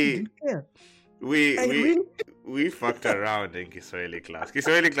 I didn't care. We fucked around in Kiswahili class.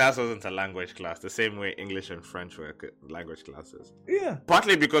 Kiswahili class wasn't a language class, the same way English and French were language classes. Yeah.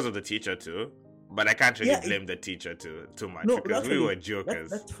 Partly because of the teacher too. But I can't really Yeah, blame the teacher too much No, because we actually, were jokers.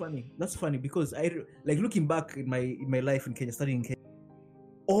 That's funny. That's funny because like looking back in my life in Kenya, studying in Kenya,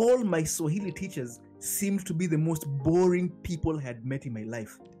 all my Swahili teachers seemed to be the most boring people I had met in my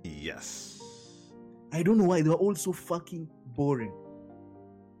life. Yes. I don't know why, they were all so fucking boring.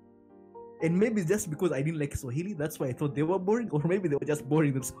 And maybe it's just because I didn't like Swahili, that's why I thought they were boring, or maybe they were just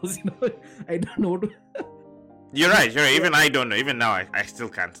boring themselves. I don't know. You're right. Even I don't know. Even now, I still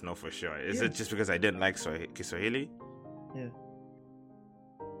can't know for sure. Is it just because I didn't like Kiswahili? Yeah.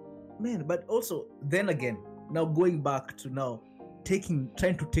 Man, but also, then again, now going back to now,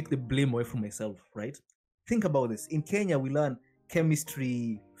 trying to take the blame away from myself, right? Think about this. In Kenya, we learn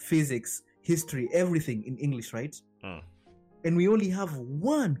chemistry, physics, history, everything in English, right? And we only have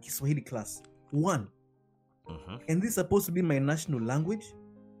one Kiswahili class. One. And this is supposed to be my national language.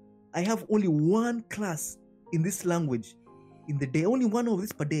 I have only one class in this language in the day, only one of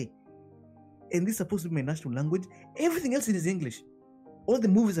this per day. And this is supposed to be my national language. Everything else is English. All the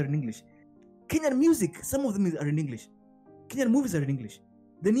movies are in English. Kenyan music, some of them are in English. Kenyan movies are in English.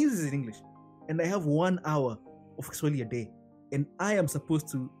 The news is in English. And I have 1 hour of Kiswahili a day. And I am supposed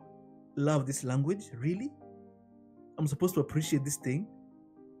to love this language? Really? I'm supposed to appreciate this thing?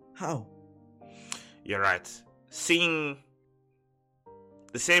 How? You're right. Seeing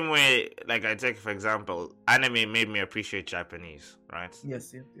the same way, like I take for example, anime made me appreciate Japanese, right?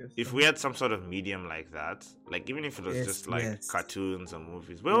 Yes. If we had some sort of medium like that, like even if it was just like cartoons and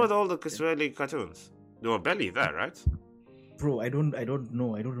movies, where were all the Kiswahili cartoons? They were barely there, right? Bro, I don't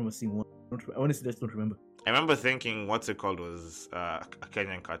know. I don't remember seeing one. I honestly just don't remember. I remember thinking what's it called was a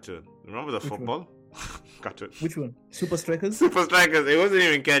Kenyan cartoon. Remember the football cartoon? Which one? Super Strikers? Super Strikers. It wasn't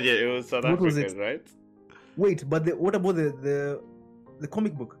even Kenyan. It was South African, right? Wait, but what about the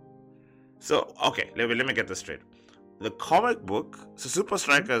comic book? So, okay, let me get this straight. The comic book, so Super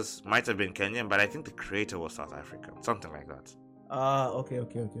Strikers might have been Kenyan, but I think the creator was South African. Something like that. Okay.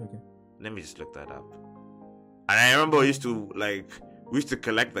 Let me just look that up. And I remember we used to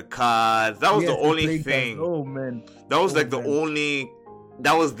collect the cards. That was the only thing. Cards. Oh, man. That was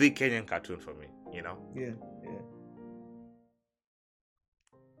that was the Kenyan cartoon for me, you know? Yeah.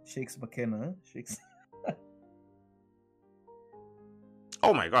 Shakes McKenna, huh? Shakes.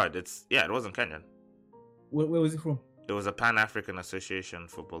 Oh my god, it wasn't Kenyan. Where was it from? It was a Pan-African Association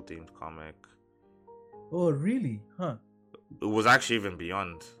football themed comic. Oh, really? Huh? It was actually even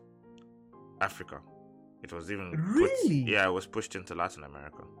beyond Africa. It was even it was pushed into Latin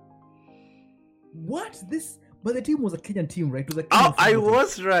America. What? But the team was a Kenyan team, right? It was I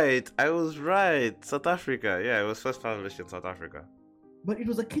was right. South Africa. Yeah, it was first published in South Africa. But it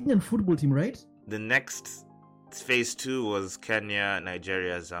was a Kenyan football team, right? The next phase 2 was Kenya,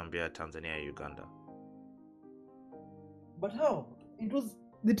 Nigeria, Zambia, Tanzania, Uganda. But how? It was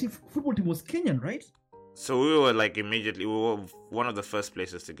football team was Kenyan, right? So we were we were one of the first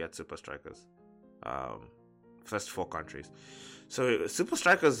places to get Super Strikers. First 4 countries. So Super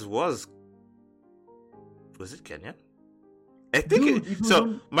Strikers was it Kenyan? I think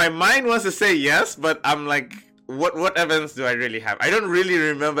my mind wants to say yes, but I'm like, what evidence do I really have? I don't really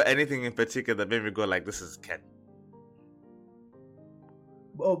remember anything in particular that made me go like, this is Ken.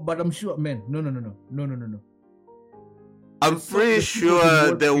 Oh, but I'm sure, man. No. I'm pretty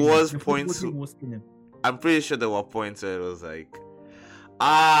sure there was points. I'm pretty sure there were points where it was like,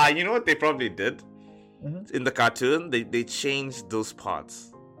 you know what they probably did? In the cartoon, they changed those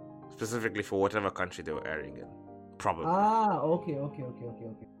parts specifically for whatever country they were airing in. Probably. Okay.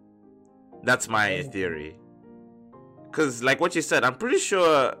 That's my theory. Because, like what you said, I'm pretty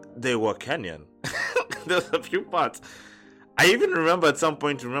sure they were Kenyan. There's a few parts. I even remember at some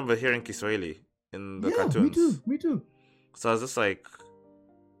point hearing Kiswahili in the cartoons. Me too. So I was just like,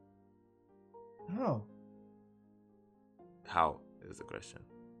 how? How is the question?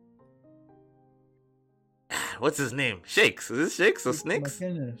 What's his name? Shakes. Is this Shakes or Snakes?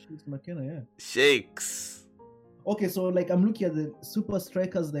 Shakes McKenna, yeah. Shakes. Okay, so I'm looking at the Super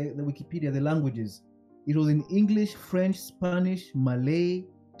Strikers, the Wikipedia, the languages. It was in English, French, Spanish, Malay,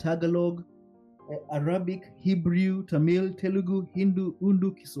 Tagalog, Arabic, Hebrew, Tamil, Telugu, Hindu,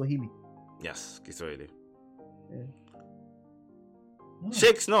 Urdu, Kiswahili. Yes, Kiswahili. Yeah. Oh.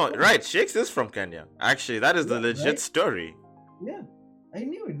 Shakes, no, right. Shakes is from Kenya. Actually, that is the legit story. Yeah, I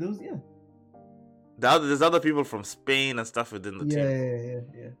knew it. Those, yeah. There's other people from Spain and stuff within the team.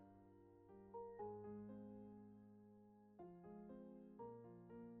 Yeah.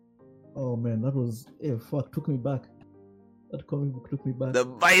 Oh man, that was took me back. That comic book took me back. The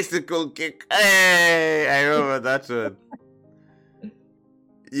bicycle kick. Hey, I remember that one.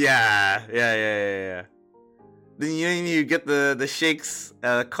 Yeah. Then you get the Shakes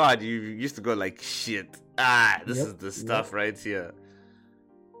card. You used to go like, shit. This is the stuff right here.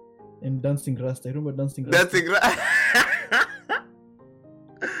 And Dancing Rasta. I remember Dancing Rasta. Dancing Rasta.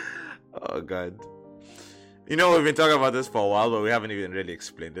 Oh god. You know, we've been talking about this for a while, but we haven't even really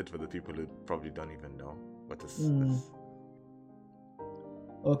explained it for the people who probably don't even know what this is.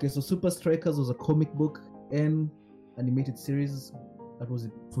 Okay, so Super Strikers was a comic book and animated series that was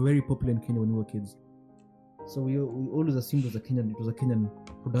very popular in Kenya when we were kids. So we always assumed it was a Kenyan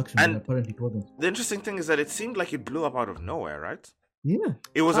production, and apparently it wasn't. The interesting thing is that it seemed like it blew up out of nowhere, right? Yeah.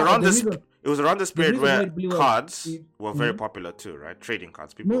 It was around this. It was around this period where cards were very popular too, right? Trading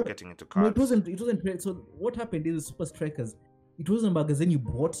cards. People were getting into cards. No, it wasn't. So what happened is Super Strikers. It wasn't a magazine you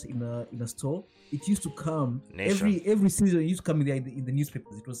bought in a store. It used to come every season. It used to come in the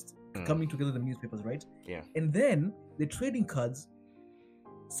newspapers. It was coming together in the newspapers, right? Yeah. And then the trading cards,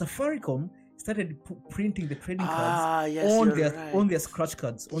 Safaricom started printing the trading cards on their scratch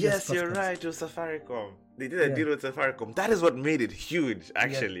cards. You're right. It was Safaricom. They did a deal with Safaricom. That is what made it huge,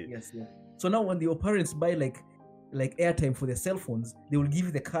 actually. Yes. So now when your parents buy like airtime for their cell phones, they will give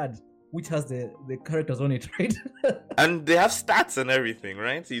you the card which has the characters on it, right? And they have stats and everything,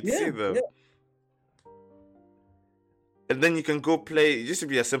 right? So you'd see them. Yeah. And then you can go play. It used to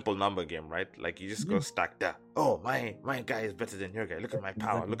be a simple number game, right? Like you just go stack that. Oh, my guy is better than your guy. Look at my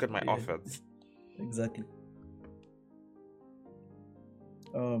power. Look at my offense. Exactly.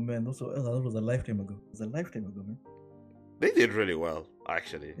 Oh man, that was a lifetime ago. It was a lifetime ago, man. They did really well,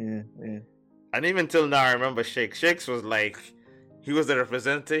 actually. Yeah. And even till now, I remember Shakes. Shakes was like, he was the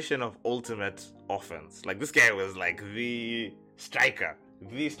representation of ultimate offense. Like this guy was like the striker.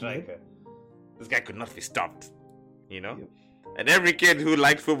 This guy could not be stopped, you know. Yep. And every kid who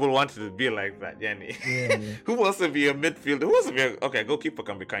liked football wanted to be like that, Yanni. Yeah. Who wants to be a midfielder? Who wants to be goalkeeper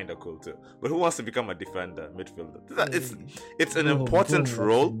can be kind of cool too. But who wants to become a defender, midfielder? It's an important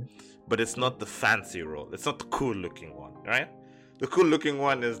role, but it's not the fancy role. It's not the cool looking one, right? The cool looking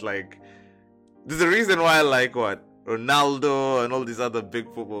one is like, there's a reason why I like Ronaldo and all these other big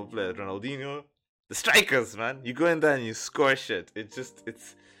football players, Ronaldinho, the strikers, man. You go in there and you score shit. It's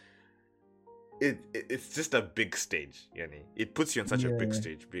just a big stage, Yanni. It puts you on such a big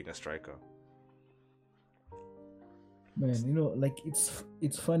stage being a striker. Man, you know, like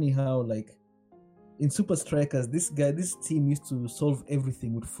it's funny how like in Super Strikers, this team used to solve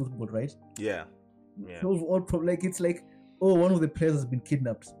everything with football, right? Yeah. Solve all problems. Like it's like, oh, one of the players has been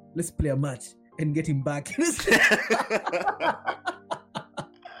kidnapped. Let's play a match and get him back.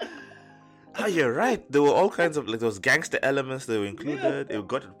 You're right. There were all kinds of like those gangster elements that were included. Yeah. It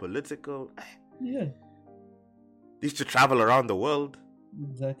got political. Yeah. They used to travel around the world.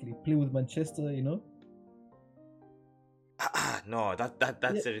 Exactly. Play with Manchester, you know. No,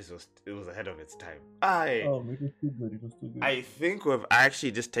 that series was ahead of its time. It was too good. I think we've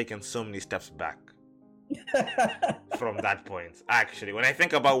actually just taken so many steps back from that point. Actually, when I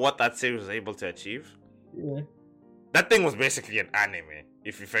think about what that series was able to achieve, that thing was basically an anime.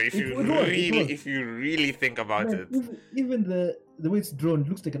 If you really think about it, even the way it's drawn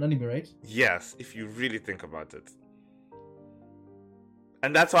looks like an anime, right? Yes, if you really think about it,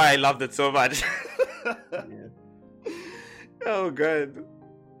 and that's why I loved it so much. Oh god.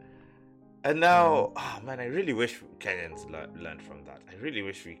 And now, man, I really wish Kenyans learned from that. I really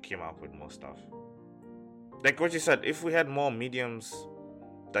wish we came up with more stuff. Like what you said, if we had more mediums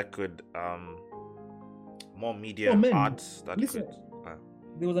that could, more media arts that could.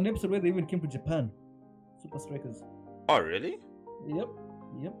 There was an episode where they even came to Japan. Super Strikers. Oh, really? Yep.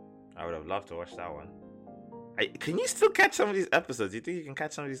 I would have loved to watch that one. Can you still catch some of these episodes? Do you think you can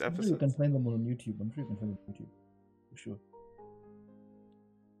catch some of these episodes? You can find them on YouTube. I'm sure you can find them on YouTube. For sure.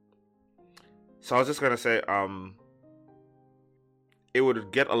 So I was just going to say, it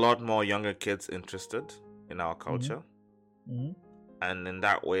would get a lot more younger kids interested in our culture. Mm-hmm. And in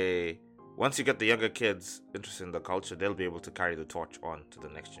that way, once you get the younger kids interested in the culture, they'll be able to carry the torch on to the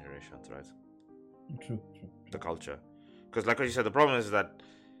next generations, right? True. The culture. Because like what you said, the problem is that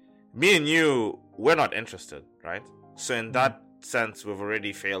me and you, we're not interested, right? So in that sense, we've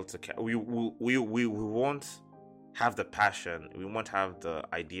already failed to... We won't have the passion, we won't have the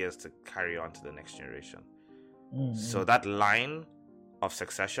ideas to carry on to the next generation. Mm-hmm. So that line of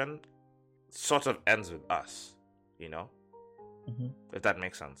succession sort of ends with us, you know? Mm-hmm. If that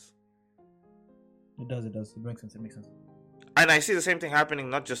makes sense. It does. It makes sense. And I see the same thing happening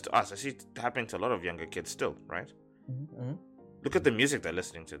not just to us. I see it happening to a lot of younger kids still, right? Mm-hmm. Look at the music they're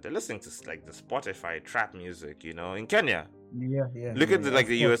listening to. They're listening to like the Spotify trap music, you know, in Kenya. Yeah. Look at the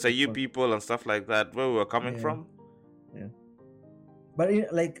USIU people and stuff like that, where we were coming from. Yeah. But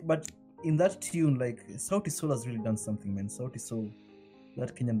in that tune, like Sauti Sol has really done something, man. Sauti Sol,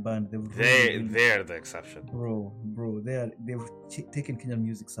 that Kenyan band, They're the exception. Bro, they've taken Kenyan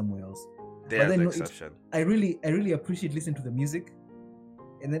music somewhere else. They're the exception. I really appreciate listening to the music.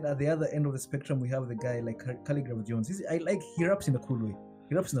 And then at the other end of the spectrum, we have the guy like Calligraph Jones. He raps in a cool way.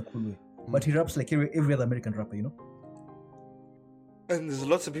 But he raps like every other American rapper, you know. And there's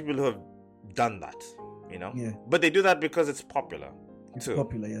lots of people who have done that, you know. Yeah. But they do that because it's popular. It's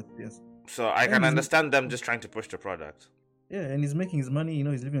popular, yes. So I can understand them just trying to push the product. Yeah, and he's making his money, you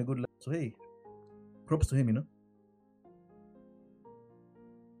know. He's living a good life. So hey, props to him, you know.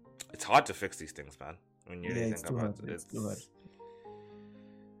 It's hard to fix these things, man. When you think about it, it's too hard.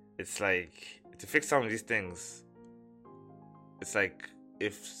 It's like, to fix some of these things, it's like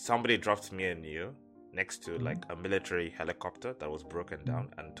if somebody dropped me and you next to like a military helicopter that was broken down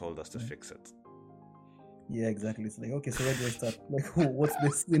and told us to fix it. Yeah, exactly. It's like, okay, so where do I start? Like, what's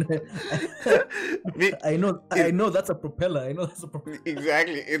this? You know, I know that's a propeller.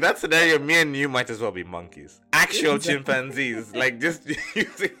 Exactly. In that scenario, me and you might as well be monkeys. Actual chimpanzees, like just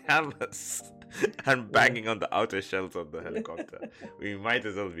using hammers and banging on the outer shells of the helicopter. We might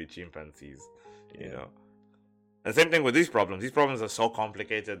as well be chimpanzees, you know. And same thing with these problems. These problems are so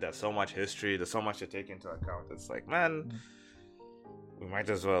complicated. There's so much history. There's so much to take into account. It's like, man, we might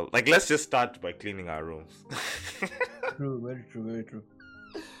as well. Like, let's just start by cleaning our rooms. True, very true.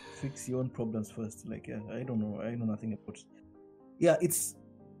 Fix your own problems first. Like, I don't know. I know nothing about it. Yeah, it's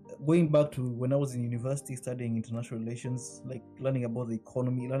going back to when I was in university studying international relations, like learning about the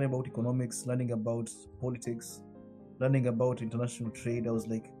economy, learning about economics, learning about politics, learning about international trade. I was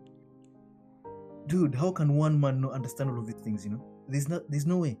like, dude, how can one man not understand all of these things, you know? There's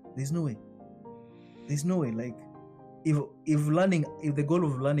no way. Like, if the goal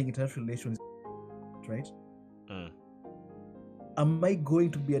of learning international relations, right? Am I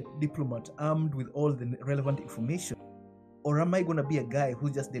going to be a diplomat armed with all the relevant information? Or am I going to be a guy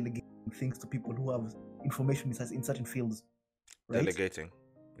who's just delegating things to people who have information in certain fields? Right? Delegating.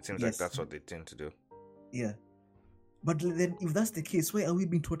 It seems like that's what they tend to do. Yeah. But then if that's the case, why are we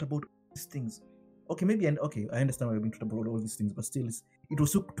being taught about these things? Okay, I understand why we're being taught about all these things, but still, it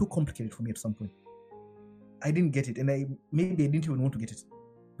was too complicated for me at some point. I didn't get it, and I didn't even want to get it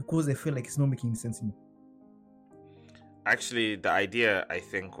because I felt like it's not making any sense to me. Actually, the idea, I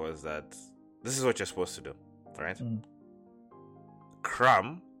think, was that this is what you're supposed to do, right?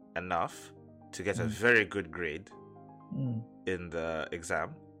 Cram enough to get a very good grade in the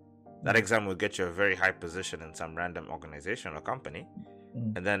exam. That exam will get you a very high position in some random organization or company.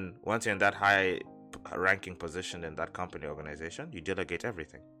 And then once you're in that high ranking position in that company organization, you delegate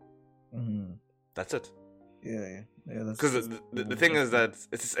everything. That's it. Yeah. Because the thing is that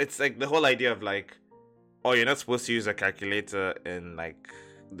it's like the whole idea of like, oh, you're not supposed to use a calculator in like,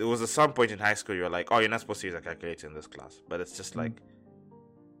 there was some point in high school you're like, oh, you're not supposed to use a calculator in this class. But it's just like,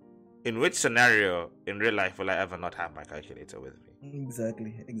 in which scenario in real life will I ever not have my calculator with me?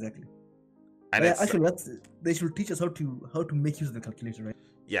 Exactly. And actually, they should teach us how to make use of the calculator, right?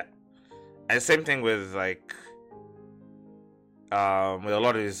 Yeah. And same thing with like with a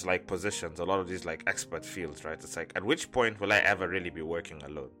lot of these like positions, a lot of these like expert fields, right? It's like, at which point will I ever really be working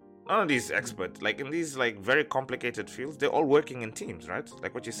alone? None of these experts, like in these like very complicated fields, they're all working in teams, right?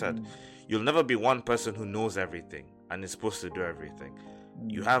 Like what you said, you'll never be one person who knows everything and is supposed to do everything.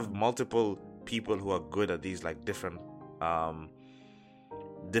 You have multiple people who are good at these like different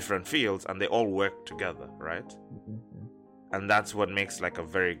fields, and they all work together, right? And that's what makes like a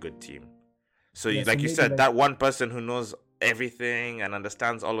very good team. So you said, that one person who knows everything and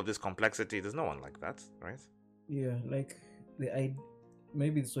understands all of this complexity, there's no one like that, right? Yeah, like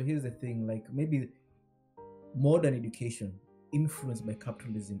maybe. So here's the thing, like maybe modern education influenced by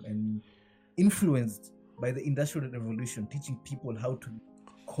capitalism and influenced by the Industrial Revolution, teaching people how to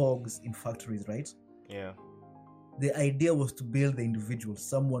cogs in factories, right? Yeah. The idea was to build the individual,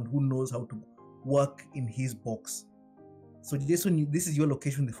 someone who knows how to work in his box. So Jason, this is your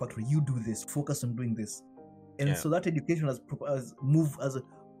location in the factory. You do this. Focus on doing this. And so that education has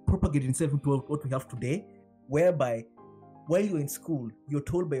propagated itself into what we have today, whereby while you're in school, you're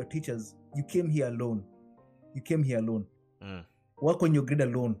told by your teachers, you came here alone. Work on your grade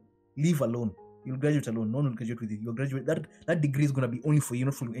alone. Leave alone. You'll graduate alone. No one will graduate with you. You'll graduate. That degree is going to be only for you,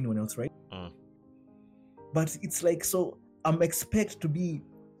 not for anyone else, right? But it's like, so I'm expected to be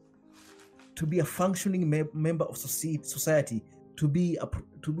a functioning member of society, to be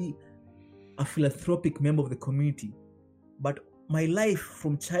a philanthropic member of the community. But my life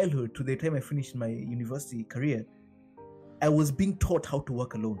from childhood to the time I finished my university career, I was being taught how to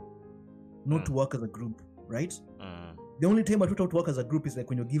work alone, not to work as a group, right? The only time I try to work as a group is like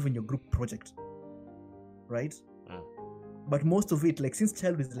when you're given your group project, right? But most of it, like since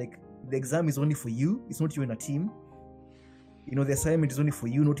childhood, is like the exam is only for you. It's not you in a team. You know, the assignment is only for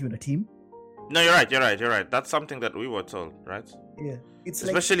you, not you in a team. No, you're right. That's something that we were told, right? Yeah, it's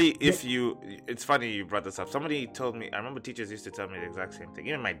especially like, if you. It's funny you brought this up. Somebody told me. I remember teachers used to tell me the exact same thing.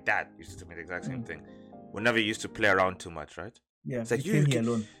 Even my dad used to tell me the exact same thing. Whenever you used to play around too much, right? Yeah, it's like you can,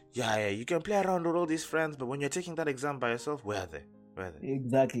 alone. Yeah, you can play around with all these friends, but when you're taking that exam by yourself, where are they?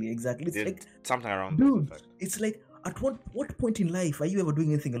 Exactly. It's like something around. Dude, it's like at what point in life are you ever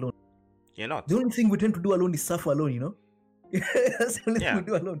doing anything alone? You're not. The only thing we tend to do alone is suffer alone, you know? That's the only thing we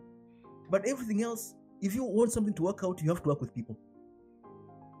do alone. But everything else, if you want something to work out, you have to work with people.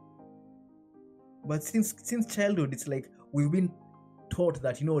 But since childhood, it's like we've been taught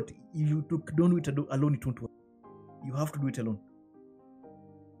that, you know what, if you don't do it alone, it won't work. You have to do it alone.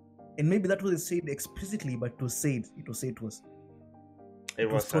 And maybe that was said explicitly, but it was said to us. It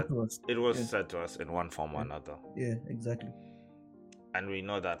was said to us in one form or another. Yeah, exactly. And we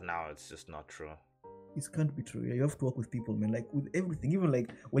know that now it's just not true. It can't be true. You have to work with people, man. Like with everything, even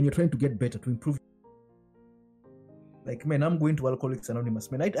like when you're trying to get better, to improve. Like, man, I'm going to Alcoholics Anonymous.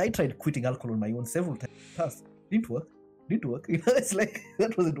 Man, I tried quitting alcohol on my own several times. Didn't work. You know, it's like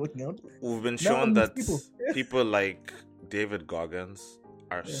that wasn't working out. We've been shown that people like David Goggins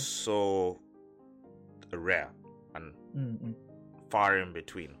are so rare and far in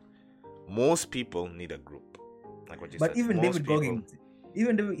between. Most people need a group, like what you said. But even David Goggins,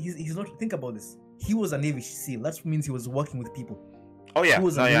 he's not. Think about this. He was a Navy SEAL. That means he was working with people. Oh yeah, he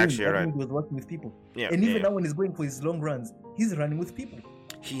was actually, right. He was working with people. Yeah, and even now when he's going for his long runs, he's running with people.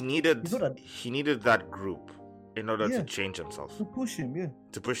 He needed that group in order to change himself. To push him,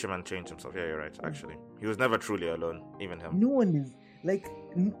 To push him and change himself. Yeah, you're right. Actually, he was never truly alone. Even him. No one is like.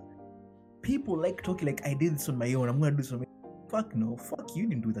 People like talking like I did this on my own. I'm gonna do this on my own. Fuck no. Fuck you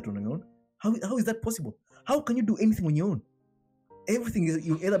didn't do that on your own. How is that possible? How can you do anything on your own? Everything is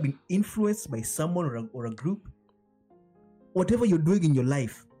you've either been influenced by someone or a group. Whatever you're doing in your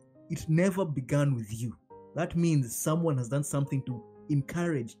life, it never began with you. That means someone has done something to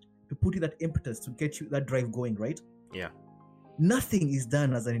encourage, to put you that impetus to get you that drive going, right? Yeah. Nothing is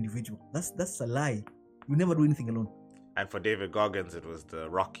done as an individual. That's a lie. You never do anything alone. And for David Goggins, it was the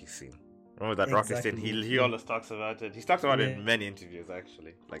Rocky scene. Remember that Rocky scene? He always talks about it. He's talked about it in many interviews,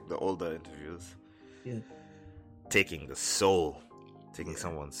 actually, like the older interviews. Yeah. Taking the soul. Taking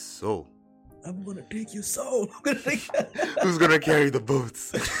someone's soul. I'm gonna take your soul. Who's gonna carry the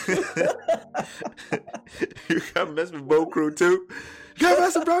boats? You can't mess with Boat Crew too. You can't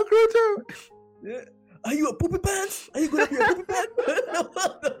mess with Boat Crew too. Yeah. Are you a poopy pants? Are you gonna be a poopy pants?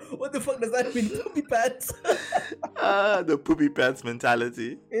 What the fuck does that mean? Poopy pants? The poopy pants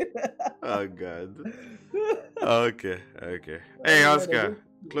mentality. Oh god. Okay. Hey Oscar,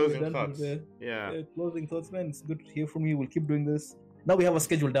 closing thoughts. Yeah. Closing thoughts, man. It's good to hear from you. We'll keep doing this. Now we have a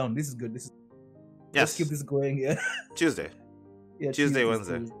schedule down. This is good. Let's keep this going. Yeah. Tuesday. Yeah. Tuesday,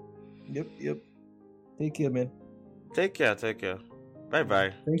 Wednesday. Yep. Take care, man. Take care.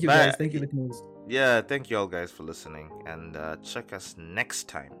 Bye. Thank you, guys. Thank you, listeners. Yeah, thank you all guys for listening, and check us next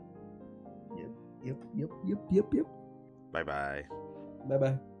time. Yep. Bye.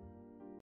 Bye.